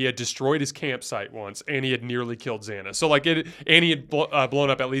already he had destroyed his campsite once and he had nearly killed Xana. So like he had blown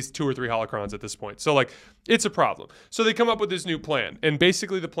up at least 2 or 3 holocrons at this point. So like it's a problem. So they come up with this new plan, and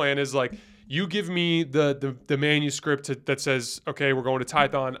basically the plan is like, you give me the manuscript that says, okay, we're going to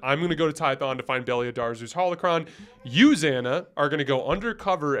Tython. I'm going to go to Tython to find Belia Darzu's holocron. You, Xana, are going to go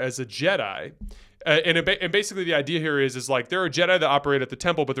undercover as a Jedi. And basically the idea here is like there are Jedi that operate at the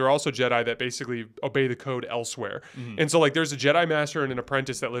temple, but there are also Jedi that basically obey the code elsewhere. Mm-hmm. And so like there's a Jedi master and an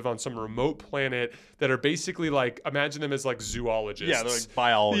apprentice that live on some remote planet that are basically like, imagine them as like zoologists. Yeah, they're like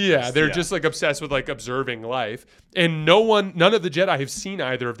biologists. Yeah, they're just like obsessed with like observing life. And none of the Jedi have seen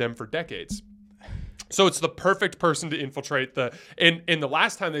either of them for decades. So it's the perfect person to infiltrate and the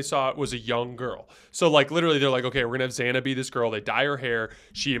last time they saw it was a young girl. So like literally they're like, okay, we're going to have Xana be this girl. They dye her hair.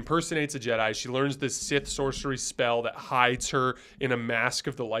 She impersonates a Jedi. She learns this Sith sorcery spell that hides her in a mask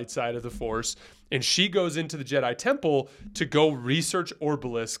of the light side of the Force. And she goes into the Jedi Temple to go research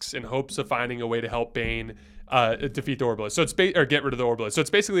obelisks in hopes of finding a way to help Bane defeat the obelisk. So or get rid of the obelisk. So it's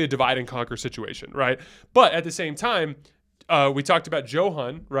basically a divide and conquer situation, right? But at the same time, we talked about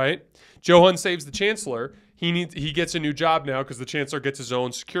Johan, right? Johan saves the Chancellor. He gets a new job now because the Chancellor gets his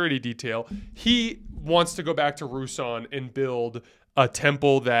own security detail. He wants to go back to Ruusan and build a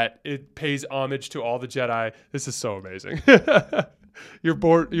temple that it pays homage to all the Jedi. This is so amazing.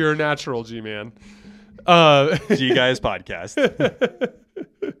 You're a natural, G-Man. G Guys podcast.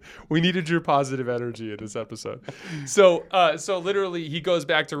 We needed your positive energy in this episode. So literally he goes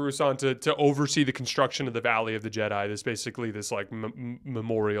back to Ruusan to oversee the construction of the Valley of the Jedi. This like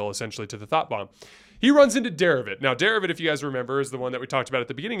memorial essentially to the Thought Bomb. He runs into Darevit. Now, Darevit, if you guys remember, is the one that we talked about at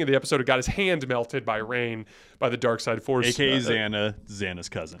the beginning of the episode who got his hand melted by rain by the dark side force. A.K.A. Xana's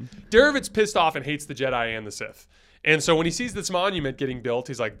cousin. Darevit's pissed off and hates the Jedi and the Sith. And so when he sees this monument getting built,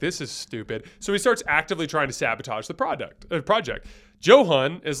 he's like, this is stupid. So he starts actively trying to sabotage the project.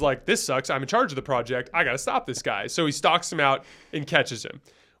 Johan is like, this sucks. I'm in charge of the project. I got to stop this guy. So he stalks him out and catches him.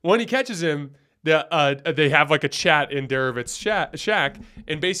 When he catches him, they have like a chat in Darevit's shack.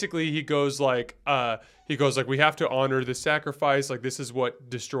 And basically he goes like, we have to honor the sacrifice. Like, this is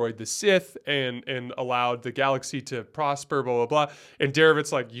what destroyed the Sith and allowed the galaxy to prosper, blah, blah, blah. And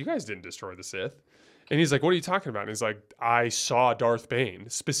Darevit's like, you guys didn't destroy the Sith. And he's like, what are you talking about? And he's like, I saw Darth Bane,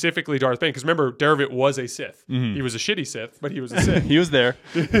 specifically Darth Bane. Because remember, Darevit was a Sith. Mm-hmm. He was a shitty Sith, but he was a Sith. He was there.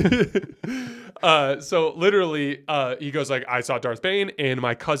 So literally, he goes like, I saw Darth Bane and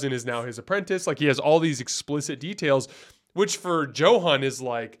my cousin is now his apprentice. Like, he has all these explicit details, which for Johan is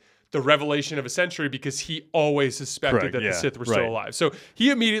like, the revelation of a century because he always suspected Correct, that yeah, the Sith were right. still alive. So he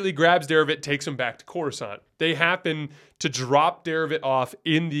immediately grabs Darevit, takes him back to Coruscant. They happen to drop Darevit off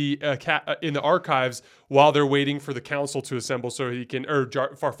in the archives while they're waiting for the council to assemble so he can, or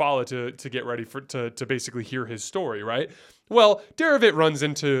Farfalla to get ready to basically hear his story, right? Well, Darevit runs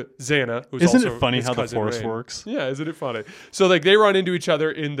into Xana, who's Isn't also it funny his how the cousin Force Rey. works? Yeah, isn't it funny? So like they run into each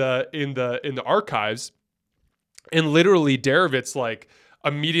other in the archives, and literally Darevit's like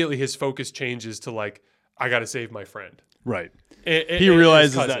immediately his focus changes to like, I got to save my friend. Right. And He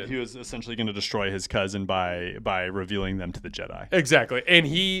realizes his that cousin. he was essentially going to destroy his cousin by revealing them to the Jedi. Exactly. And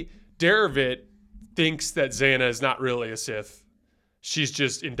Darevit thinks that Xana is not really a Sith. She's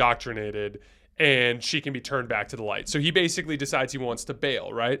just indoctrinated and she can be turned back to the light. So he basically decides he wants to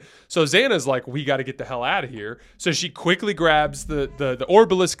bail, right? So Xana's like, we got to get the hell out of here. So she quickly grabs the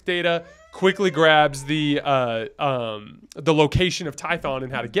Orbalisk data, quickly grabs the location of Tython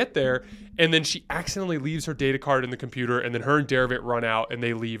and how to get there, and then she accidentally leaves her data card in the computer, and then her and Darevit run out and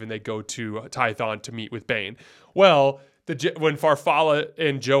they leave and they go to Tython to meet with Bane. Well, when Farfalla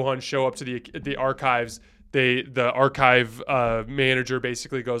and Johan show up to the archives, the archive manager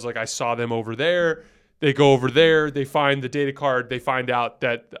basically goes like, I saw them over there. They go over there. They find the data card. They find out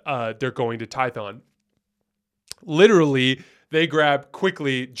that they're going to Tython. Literally, they grab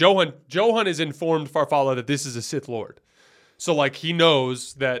quickly. Johan is informed Farfalla that this is a Sith Lord. So like he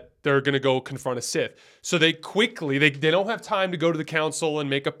knows that they're going to go confront a Sith. So they quickly, they don't have time to go to the council and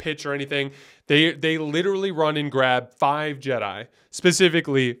make a pitch or anything. They literally run and grab 5 Jedi,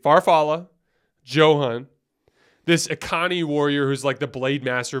 specifically Farfalla, Johan, this Akani warrior who's like the blade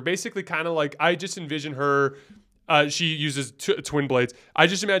master, basically kind of like, I just envision her, she uses twin blades. I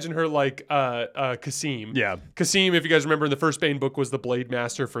just imagine her like Kasim. Yeah. Kasim, if you guys remember in the first Bane book, was the blade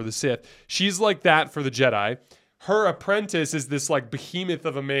master for the Sith. She's like that for the Jedi. Her apprentice is this like behemoth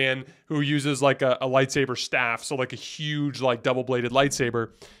of a man who uses like a lightsaber staff. So like a huge like double-bladed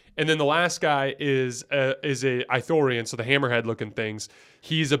lightsaber. And then the last guy is a Ithorian, so the hammerhead looking things.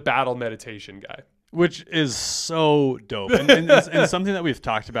 He's a battle meditation guy. Which is so dope. And something that we've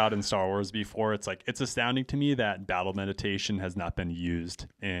talked about in Star Wars before. It's like, it's astounding to me that battle meditation has not been used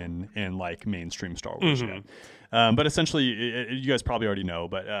in like mainstream Star Wars yet. But essentially, you guys probably already know,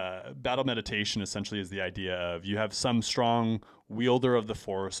 but battle meditation essentially is the idea of you have some strong wielder of the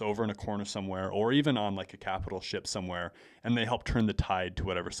Force over in a corner somewhere, or even on like a capital ship somewhere, and they help turn the tide to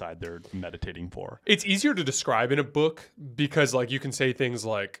whatever side they're meditating for. It's easier to describe in a book because like you can say things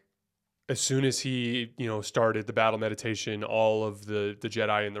like, as soon as he, started the battle meditation, all of the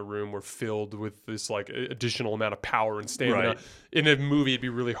Jedi in the room were filled with this like additional amount of power and stamina. Right. In a movie, it'd be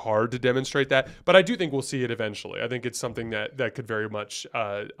really hard to demonstrate that, but I do think we'll see it eventually. I think it's something that could very much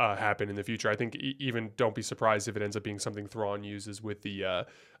happen in the future. I think even don't be surprised if it ends up being something Thrawn uses with the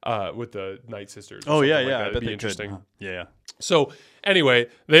Night Sisters. Oh yeah, like yeah, that. I It'd bet be they interesting. could. Yeah. So anyway,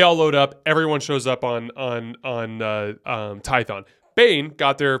 they all load up. Everyone shows up on Tython. Bane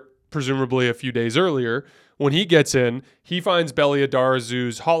got there presumably a few days earlier. When he gets in, he finds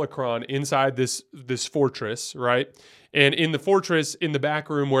Beliadarzu's holocron inside this fortress, right? And in the fortress, in the back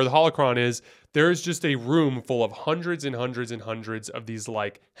room where the holocron is, there's just a room full of hundreds and hundreds and hundreds of these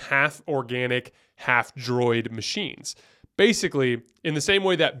like half organic, half droid machines. Basically, in the same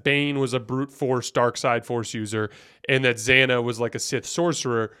way that Bane was a brute force, dark side force user, and that Xana was like a Sith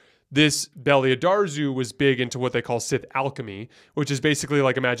sorcerer, this Beliadarzu was big into what they call Sith alchemy, which is basically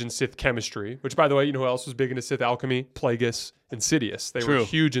like imagine Sith chemistry, which by the way, you know who else was big into Sith alchemy? Plagueis and Sidious. They were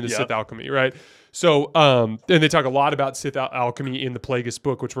huge into Sith alchemy, right? So, and they talk a lot about Sith alchemy in the Plagueis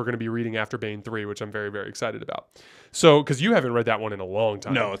book, which we're going to be reading after Bane 3, which I'm very, very excited about. So, because you haven't read that one in a long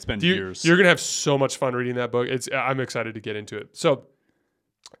time. No, it's been years. You're going to have so much fun reading that book. I'm excited to get into it. So,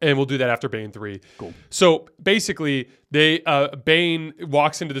 and we'll do that after Bane 3. Cool. So basically, Bane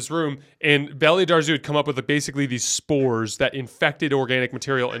walks into this room, and Beliadarzu had come up with basically these spores that infected organic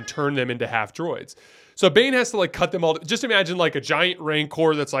material and turned them into half droids. So Bane has to like cut them all. Just imagine like a giant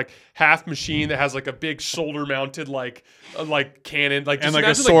Rancor that's like half machine that has like a big shoulder mounted like cannon, like and like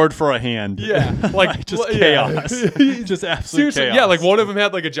a sword for a hand. Yeah, like just chaos, just absolute chaos. Yeah, like one of them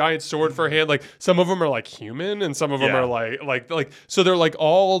had like a giant sword for a hand. Like some of them are like human, and some of them are like so they're like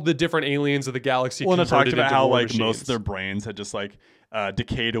all the different aliens of the galaxy. Well, and I talked converted about into how war like machines. most of their brains had just like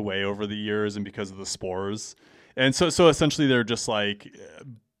decayed away over the years, and because of the spores, and so essentially they're just like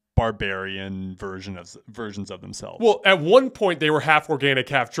barbarian versions of themselves. Well, at one point they were half organic,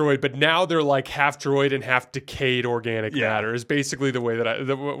 half droid, but now they're like half droid and half decayed organic matter. Is basically the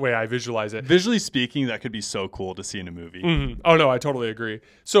way I visualize it. Visually speaking, that could be so cool to see in a movie. Mm-hmm. Oh no, I totally agree.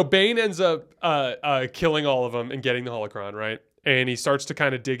 So Bane ends up killing all of them and getting the holocron, right? and he starts to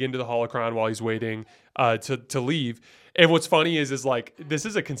kind of dig into the holocron while he's waiting to leave. And what's funny is like this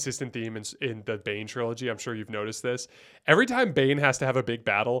is a consistent theme in the Bane trilogy. I'm sure you've noticed this. Every time Bane has to have a big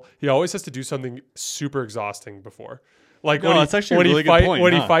battle, he always has to do something super exhausting before. Like that's actually a really good point.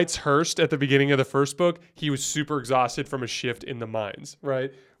 When he fights Hearst at the beginning of the first book, he was super exhausted from a shift in the mines,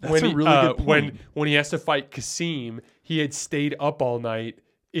 right? That's a really good point. When he has to fight Kasim, he had stayed up all night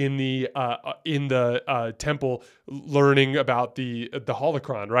in the temple learning about the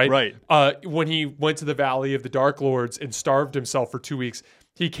holocron, right? Right. When he went to the Valley of the Dark Lords and starved himself for 2 weeks,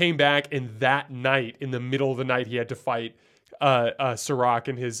 he came back, and that night, in the middle of the night, he had to fight Sirach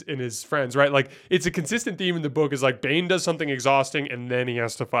and his friends, right? Like it's a consistent theme in the book is like Bane does something exhausting and then he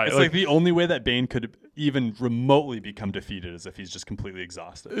has to fight. It's like the only way that Bane could even remotely become defeated is if he's just completely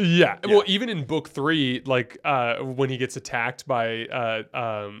exhausted. Yeah. Well, even in book 3, like when he gets attacked by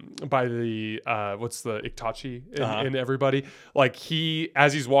the what's the Itachi and everybody, like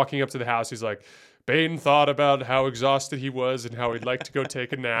as he's walking up to the house, he's like, Bane thought about how exhausted he was and how he'd like to go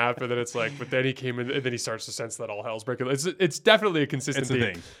take a nap, and then it's like, but then he came in, and then he starts to sense that all hell's breaking. It's definitely a consistent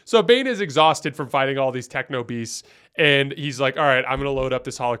thing. So Bane is exhausted from fighting all these techno beasts, and he's like, all right, I'm going to load up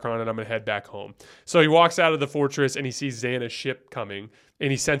this holocron and I'm going to head back home. So he walks out of the fortress and he sees Xana's ship coming,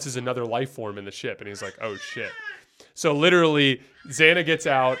 and he senses another life form in the ship, and he's like, oh shit. So literally, Xana gets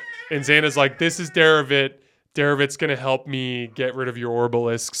out, and Xana's like, this is Darevit. Darevit's going to help me get rid of your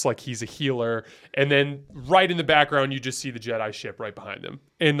orbalisks, like he's a healer. And then right in the background, you just see the Jedi ship right behind them.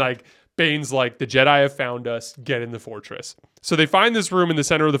 And like Bane's like, the Jedi have found us, get in the fortress. So they find this room in the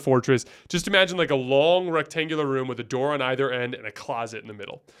center of the fortress. Just imagine like a long rectangular room with a door on either end and a closet in the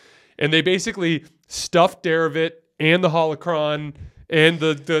middle. And they basically stuffed Darevit and the holocron and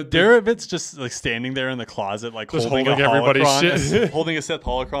the Darevit's just like standing there in the closet, like holding everybody's shit. Holding a Sith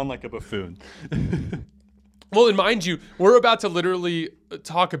holocron like a buffoon. Well, and mind you, we're about to literally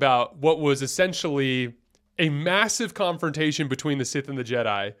talk about what was essentially a massive confrontation between the Sith and the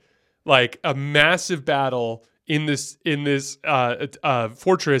Jedi, like a massive battle in this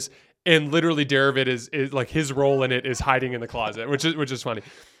fortress, and literally Darevit is like his role in it is hiding in the closet, which is funny.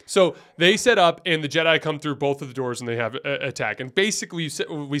 So they set up, and the Jedi come through both of the doors, and they have attack. And basically,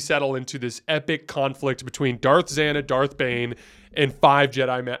 we settle into this epic conflict between Darth Xana, Darth Bane, and 4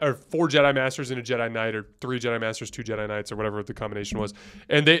 Jedi Masters and a Jedi Knight, or 3 Jedi Masters, 2 Jedi Knights, or whatever the combination was.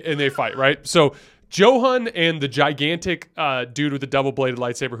 And they fight, right? So Johan and the gigantic dude with the double-bladed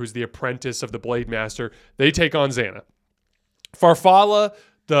lightsaber, who's the apprentice of the Blade Master, they take on Xana. Farfalla,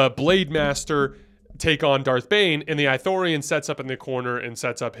 the Blade Master, take on Darth Bane, and the Ithorian sets up in the corner and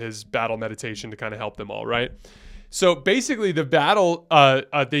sets up his battle meditation to kind of help them all, right? So basically the battle,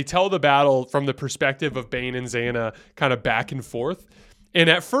 they tell the battle from the perspective of Bane and Xana kind of back and forth. And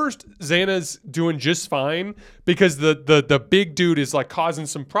at first, Xana's doing just fine because the big dude is like causing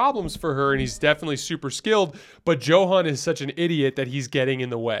some problems for her, and he's definitely super skilled. But Johan is such an idiot that he's getting in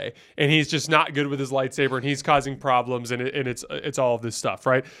the way, and he's just not good with his lightsaber, and he's causing problems, and it's all of this stuff,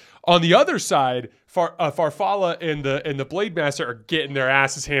 right? On the other side, Farfalla and the Blade Master are getting their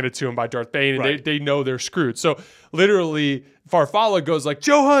asses handed to him by Darth Bane, and right. they know they're screwed. So literally, Farfalla goes like,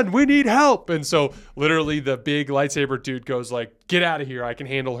 Johan, we need help. And so literally the big lightsaber dude goes like, get out of here. I can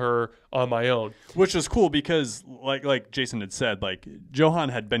handle her on my own. Which was cool because like Jason had said, like Johan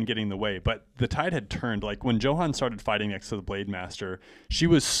had been getting the way, but the tide had turned. Like when Johan started fighting next to the Blade Master, she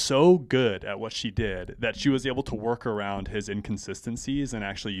was so good at what she did that she was able to work around his inconsistencies and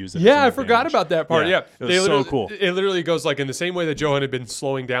actually use it. Yeah, I forgot about that part. Yeah. It was so cool. It literally goes like in the same way that Johan had been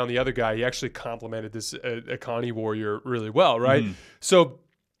slowing down the other guy, he actually complemented this Akani warrior really well, right? Mm-hmm. So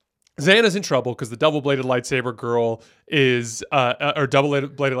Xana's in trouble because the double-bladed lightsaber girl is, or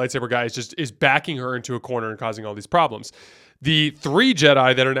double-bladed lightsaber guy is backing her into a corner and causing all these problems. The 3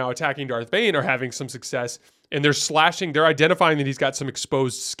 Jedi that are now attacking Darth Bane are having some success, and they're identifying that he's got some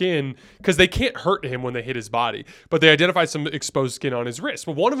exposed skin because they can't hurt him when they hit his body, but they identify some exposed skin on his wrist.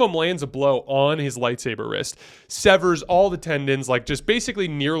 But one of them lands a blow on his lightsaber wrist, severs all the tendons, like just basically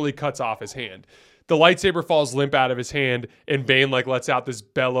nearly cuts off his hand. The lightsaber falls limp out of his hand, and Bane like lets out this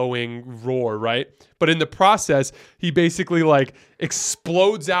bellowing roar, right? But in the process, he basically like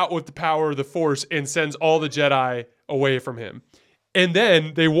explodes out with the power of the Force and sends all the Jedi away from him. And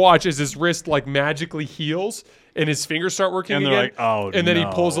then they watch as his wrist like magically heals and his fingers start working and again. Like, oh, and then he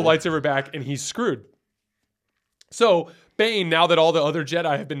pulls the lightsaber back and he's screwed. So Bane, now that all the other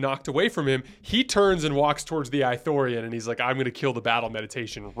Jedi have been knocked away from him, he turns and walks towards the Ithorian, and he's like, I'm going to kill the battle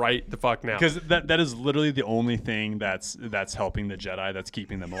meditation right the fuck now. Because that is literally the only thing that's helping the Jedi, that's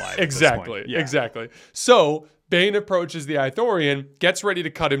keeping them alive. Exactly. Yeah. Exactly. So Bane approaches the Ithorian, gets ready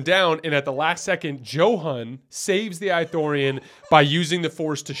to cut him down, and at the last second, Johan saves the Ithorian by using the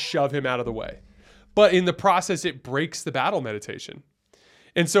Force to shove him out of the way. But in the process, it breaks the battle meditation.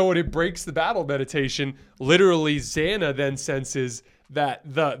 And so when it breaks the battle meditation, literally Xana then senses that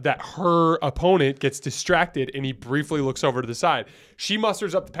her opponent gets distracted, and he briefly looks over to the side. She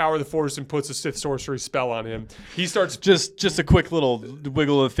musters up the power of the Force and puts a Sith sorcery spell on him. He starts just a quick little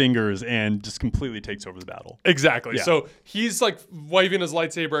wiggle of fingers and just completely takes over the battle. Exactly. Yeah. So he's like waving his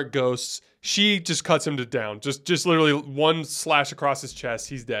lightsaber at ghosts. She just cuts him down. Just literally one slash across his chest.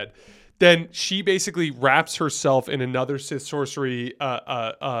 He's dead. Then she basically wraps herself in another Sith sorcery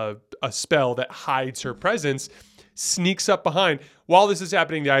a spell that hides her presence, sneaks up behind. While this is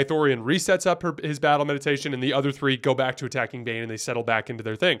happening, the Ithorian resets up his battle meditation, and the other three go back to attacking Bane, and they settle back into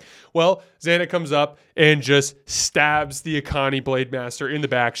their thing. Well, Xana comes up and just stabs the Akani Blade Master in the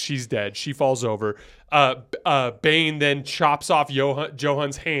back. She's dead. She falls over. Bane then chops off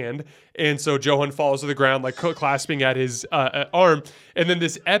Johan's hand, and so Johan falls to the ground, like clasping at his arm. And then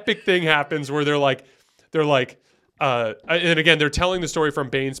this epic thing happens where they're like, and again, they're telling the story from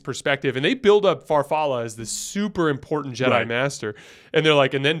Bane's perspective, and they build up Farfalla as this super important Jedi Master. And they're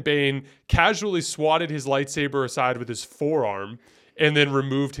like, and then Bane casually swatted his lightsaber aside with his forearm and then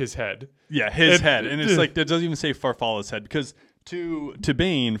removed his head. Yeah, his head. And it's like, it doesn't even say Farfalla's head, because to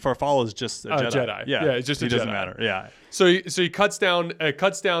Bane, Farfalla is just a Jedi. Yeah, it's just a Jedi. It doesn't matter. Yeah. So he cuts down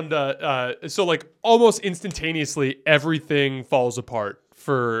so like almost instantaneously everything falls apart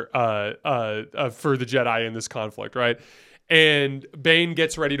for the Jedi in this conflict, right? And Bane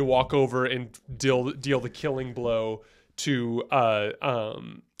gets ready to walk over and deal the killing blow to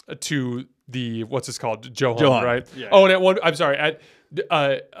the what's this called, Johan. Right? Yeah. Oh, and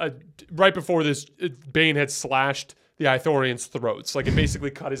right before this, Bane had slashed the Ithorian's throats. Like, it basically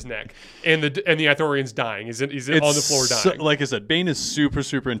cut his neck, and the Ithorian's dying. He's on the floor dying. Like I said, Bane is super,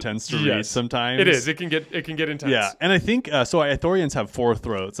 super intense to read sometimes. It is. It can get intense. Yeah, and I think so. Ithorians have 4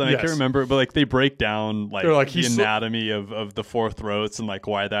 throats, and I can't remember, but like they break down like the anatomy of the 4 throats and like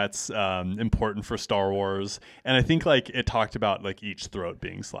why that's important for Star Wars. And I think like it talked about like each throat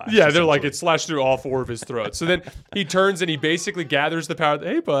being slashed. Yeah, they're like, it slashed through all 4 of his throats. So then he turns and he basically gathers the power.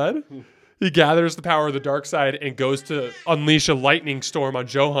 Hey, bud. He gathers the power of the dark side and goes to unleash a lightning storm on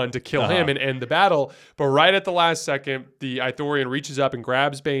Johan to kill him and end the battle. But right at the last second, the Ithorian reaches up and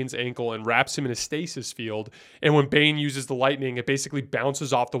grabs Bane's ankle and wraps him in a stasis field. And when Bane uses the lightning, it basically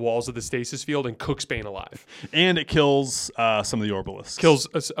bounces off the walls of the stasis field and cooks Bane alive. And it kills some of the Orbalisks. Kills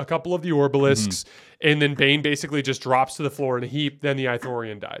a couple of the Orbalisks. And then Bane basically just drops to the floor in a heap. Then the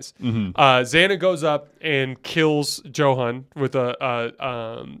Ithorian dies. Xana goes up and kills Johan with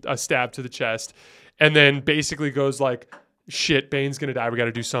a stab to the chest, and then basically goes like, "Shit, Bane's gonna die. We got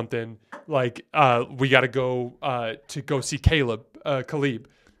to do something. Like, we got to go see Caleb,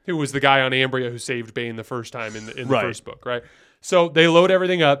 who was the guy on Ambria who saved Bane the first time in the first book, right? So they load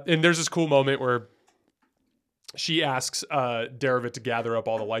everything up, and there's this cool moment where she asks Darth to gather up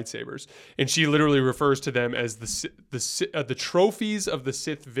all the lightsabers, and she literally refers to them as the trophies of the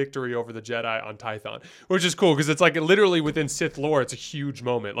Sith victory over the Jedi on Tython, which is cool because it's like literally within Sith lore, it's a huge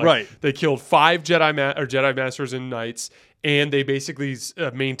moment. Like, they killed 5 Jedi Masters and Knights, and they basically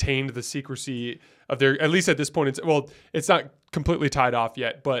maintained the secrecy of their, at least at this point. It's not completely tied off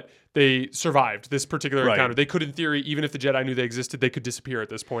yet, but they survived this particular encounter. They could, in theory, even if the Jedi knew they existed, they could disappear at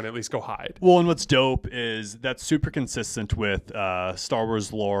this point, at least go hide. Well, and what's dope is that's super consistent with Star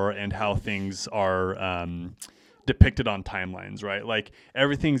Wars lore and how things are depicted on timelines, right? Like,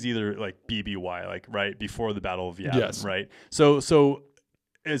 everything's either like BBY, like right before the Battle of Yavin, right? So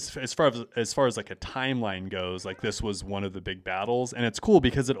as far as like a timeline goes, like this was one of the big battles, and it's cool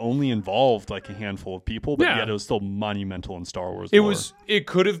because it only involved like a handful of people, but yet it was still monumental in Star Wars lore. It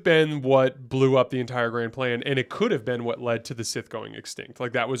could have been what blew up the entire grand plan, and it could have been what led to the Sith going extinct.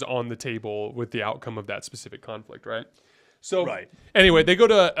 Like, that was on the table with the outcome of that specific conflict, right? So anyway, they go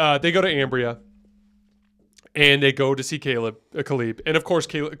to Ambria, and they go to see Caleb, and of course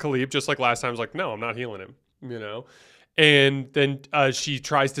Caleb, just like last time, was like, no, I'm not healing him, you know. And then she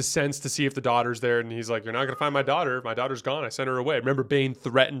tries to sense to see if the daughter's there, and he's like, "You're not going to find my daughter. My daughter's gone. I sent her away." Remember, Bane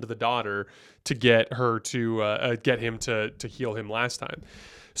threatened the daughter to get her to get him to heal him last time.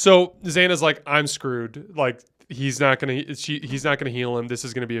 So Xana's like, "I'm screwed. Like, he's not going to heal him. This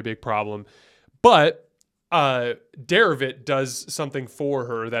is going to be a big problem." But Darth does something for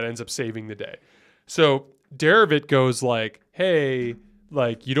her that ends up saving the day. So Darvit goes like, hey,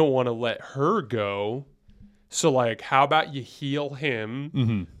 like, you don't want to let her go. So, like, how about you heal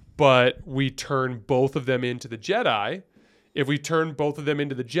him, but we turn both of them into the Jedi? If we turn both of them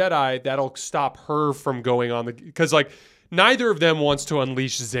into the Jedi, that'll stop her from going on the... Because, like, neither of them wants to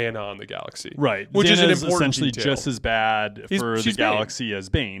unleash Xana on the galaxy. Right. Which Xana is an important essentially detail. just as bad for the galaxy as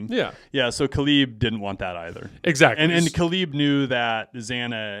Bane. Yeah. Yeah, so Khalib didn't want that either. Exactly. And Khalib knew that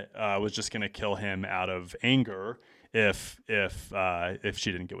Xana was just going to kill him out of anger if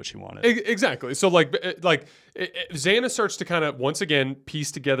she didn't get what she wanted. Exactly. So Xana starts to kind of once again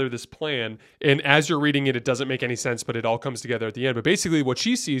piece together this plan, and as you're reading it, it doesn't make any sense, but it all comes together at the end. But basically, what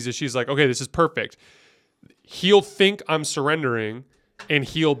she sees is she's like, okay, this is perfect. He'll think I'm surrendering, and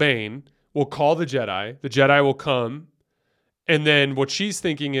he'll Bane. We'll call the Jedi. The Jedi will come, and then what she's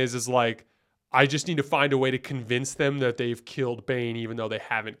thinking is like, I just need to find a way to convince them that they've killed Bane, even though they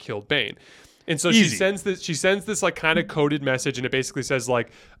haven't killed Bane. And so she sends this like kind of coded message, and it basically says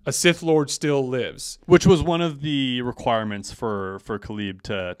like, a Sith Lord still lives, which was one of the requirements for Khalib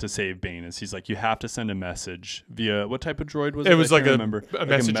to save Bane. Is he's like, you have to send a message via what type of droid was it? It was like a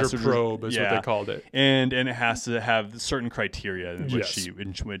messenger probe is what they called it, and it has to have certain criteria in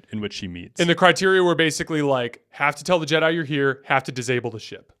which she meets. And the criteria were basically like, have to tell the Jedi you're here, have to disable the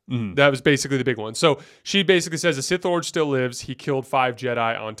ship. That was basically the big one. So she basically says a Sith Lord still lives. He killed 5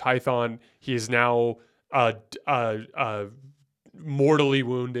 Jedi on Tython. He is now mortally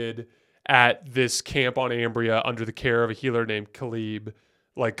wounded at this camp on Ambria under the care of a healer named Khalib.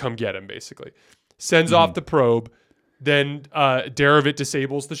 Like, come get him, basically. Sends off the probe. Then Darvit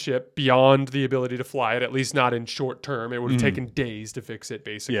disables the ship beyond the ability to fly it, at least not in short term. It would have taken days to fix it,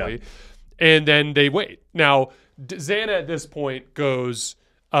 basically. Yeah. And then they wait. Now, Xana at this point goes...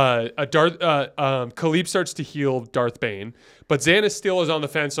 Khalib starts to heal Darth Bane, but Xana still is on the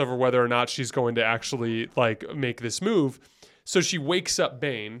fence over whether or not she's going to actually like make this move. So she wakes up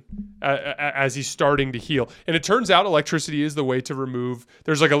Bane as he's starting to heal, and it turns out electricity is the way to remove.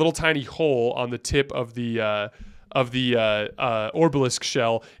 There's like a little tiny hole on the tip of the Orbalisk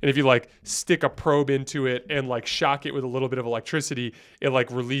shell, and if you like stick a probe into it and like shock it with a little bit of electricity, it like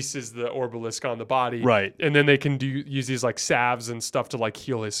releases the Orbalisk on the body, right? And then they can use these like salves and stuff to like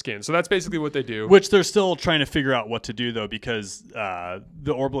heal his skin. So that's basically what they do. Which they're still trying to figure out what to do though, because the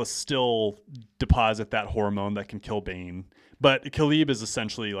Orbalisk still deposit that hormone that can kill Bane. But Khalib is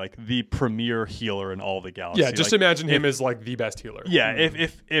essentially like the premier healer in all the galaxy. Yeah, just like, imagine him as like the best healer. Yeah,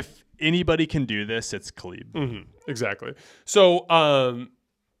 if anybody can do this, it's Khalib. Exactly. So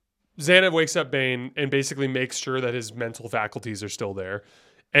Xana wakes up Bane and basically makes sure that his mental faculties are still there.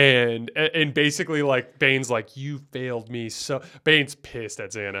 And basically like Bane's like, you failed me. So Bane's pissed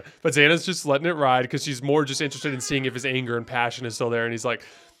at Xana. But Xana's just letting it ride because she's more just interested in seeing if his anger and passion is still there. And he's like,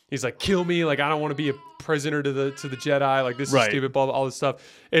 kill me. Like, I don't want to be a prisoner to the Jedi. Like, this is stupid, blah, blah, all this stuff.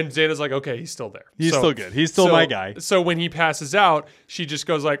 And Xana's like, okay, he's still there. He's still good. He's still my guy. So when he passes out, she just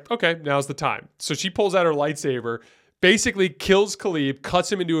goes like, okay, now's the time. So she pulls out her lightsaber, basically kills Khalib,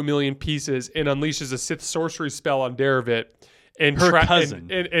 cuts him into a million pieces, and unleashes a Sith sorcery spell on Darvit. And her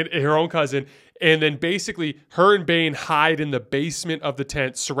cousin. And her own cousin. And then basically her and Bane hide in the basement of the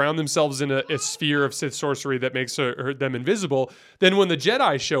tent, surround themselves in a sphere of Sith sorcery that makes them invisible. Then when the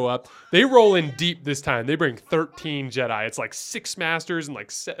Jedi show up, they roll in deep this time. They bring 13 Jedi. It's like 6 Masters and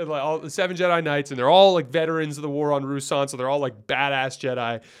like 7 Jedi Knights, and they're all like veterans of the war on Rusan, so they're all like badass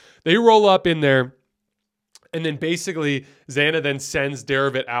Jedi. They roll up in there. And then basically Xana then sends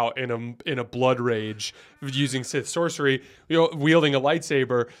Darvit out in a blood rage using Sith sorcery, wielding a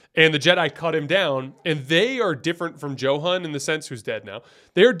lightsaber, and the Jedi cut him down. And they are different from Johan in the sense, who's dead now.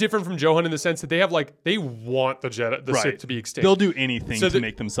 They are different from Johan in the sense that they have like, they want the Sith to be extinct. They'll do anything to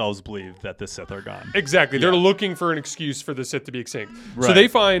make themselves believe that the Sith are gone. Exactly. Yeah. They're looking for an excuse for the Sith to be extinct. Right. So they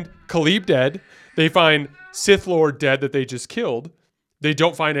find Khalib dead. They find Sith Lord dead that they just killed. They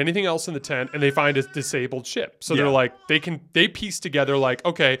don't find anything else in the tent, and they find a disabled ship. So they're like, they piece together like,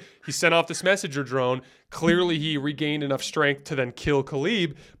 okay, he sent off this messenger drone. Clearly he regained enough strength to then kill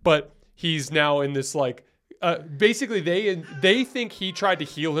Khalib, but he's now in this like, basically they think he tried to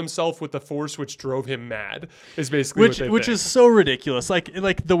heal himself with the Force, which drove him mad. Is basically which is so ridiculous. Like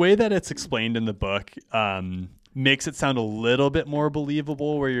the way that it's explained in the book. Makes it sound a little bit more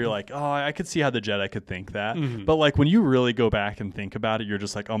believable, where you're like, oh, I could see how the Jedi could think that. But like when you really go back and think about it, you're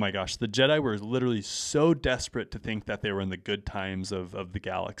just like, oh my gosh, the Jedi were literally so desperate to think that they were in the good times of the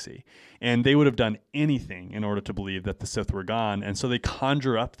galaxy. And they would have done anything in order to believe that the Sith were gone. And so they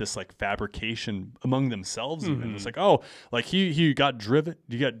conjure up this like fabrication among themselves. Even it's like, oh, like he got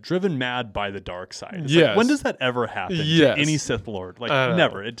driven mad by the dark side. It's like, when does that ever happen to any Sith Lord? Like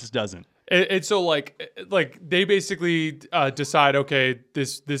never. It just doesn't. And so like they basically decide, okay,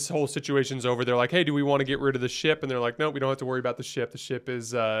 this whole situation's over. They're like, hey, do we want to get rid of the ship? And they're like, no, we don't have to worry about the ship. The ship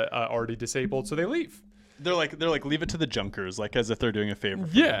is already disabled, so they leave. They're like leave it to the junkers, like as if they're doing a favor.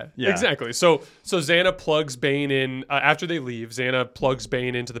 Yeah, exactly. So Xana plugs Bane in after they leave. Xana plugs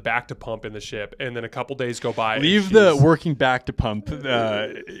Bane into the back to pump in the ship, and then a couple days go by. Leave the working back to pump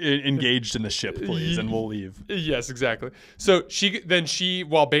engaged in the ship, please, and we'll leave. Yes, exactly. So she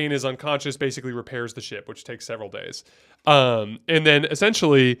while Bane is unconscious, basically repairs the ship, which takes several days. And then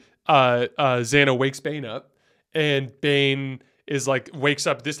essentially, Xana wakes Bane up, and Bane is like wakes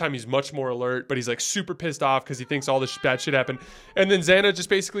up. This time he's much more alert, but he's like super pissed off because he thinks all this bad shit happened. And then Xana just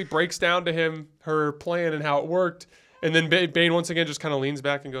basically breaks down to him her plan and how it worked. And then Bane once again just kind of leans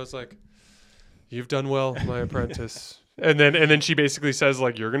back and goes like, "You've done well, my apprentice." And then she basically says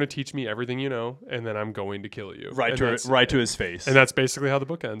like, "You're gonna teach me everything you know, and then I'm going to kill you." Right to his face. And that's basically how the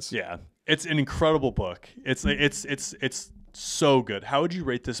book ends. Yeah, it's an incredible book. It's so good. How would you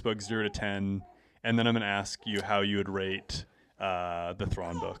rate this book 0 to 10? And then I'm gonna ask you how you would rate the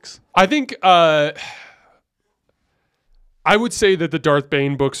Thrawn books. I think I would say that the Darth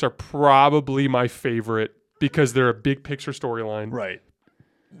Bane books are probably my favorite because they're a big picture storyline. Right.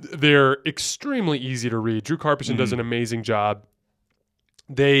 They're extremely easy to read. Drew Karpyshyn does an amazing job.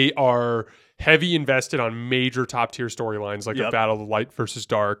 They are heavy invested on major top tier storylines like a Battle of Light versus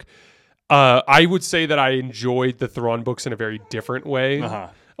Dark. I would say that I enjoyed the Thrawn books in a very different way.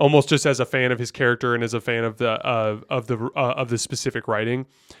 Almost just as a fan of his character and as a fan of the specific writing.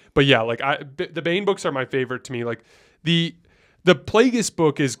 But yeah, like the Bane books are my favorite to me. Like the Plagueis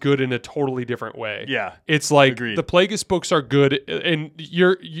book is good in a totally different way. Yeah, it's like agreed. The Plagueis books are good, and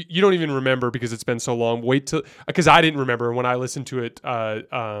you don't even remember because it's been so long. Wait till because I didn't remember when I listened to it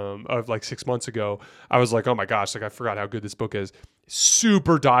of like 6 months ago. I was like, oh my gosh, like I forgot how good this book is.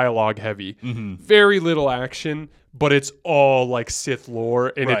 Super dialogue heavy, very little action, but it's all like Sith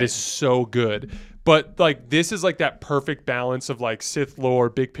lore, and it is so good. But like this is like that perfect balance of like Sith lore,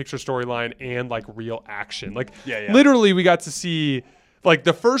 big picture storyline, and like real action. Like literally, we got to see like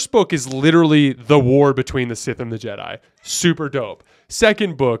the first book is literally the war between the Sith and the Jedi. Super dope.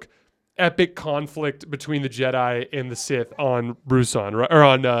 Second book, epic conflict between the Jedi and the Sith on Ruusan, right? Or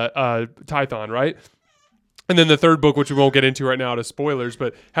on Tython, right? And then the third book, which we won't get into right now to spoilers,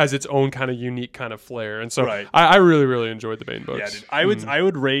 but has its own kind of unique kind of flair. And so I really, really enjoyed the Bane books. Yeah, dude. I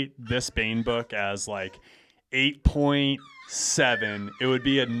would rate this Bane book as like 8.7. It would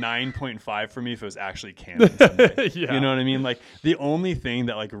be a 9.5 for me if it was actually canon someday. You know what I mean? Like the only thing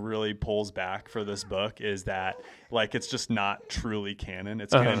that like really pulls back for this book is that like it's just not truly canon.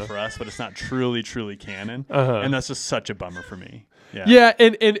 It's canon for us, but it's not truly canon. And that's just such a bummer for me. Yeah,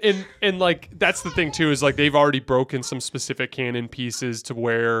 and like that's the thing too is like they've already broken some specific canon pieces to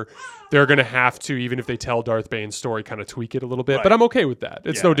where they're gonna have to, even if they tell Darth Bane's story, kind of tweak it a little bit. But I'm okay with that.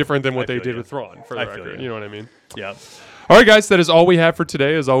 It's no different than what they did with Thrawn, for the record. You know what I mean? Yeah. All right, guys, that is all we have for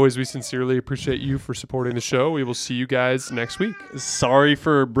today. As always, we sincerely appreciate you for supporting the show. We will see you guys next week. Sorry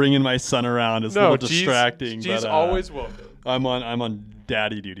for bringing my son around. It's a little distracting. G's always welcome. I'm on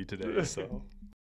daddy duty today, so.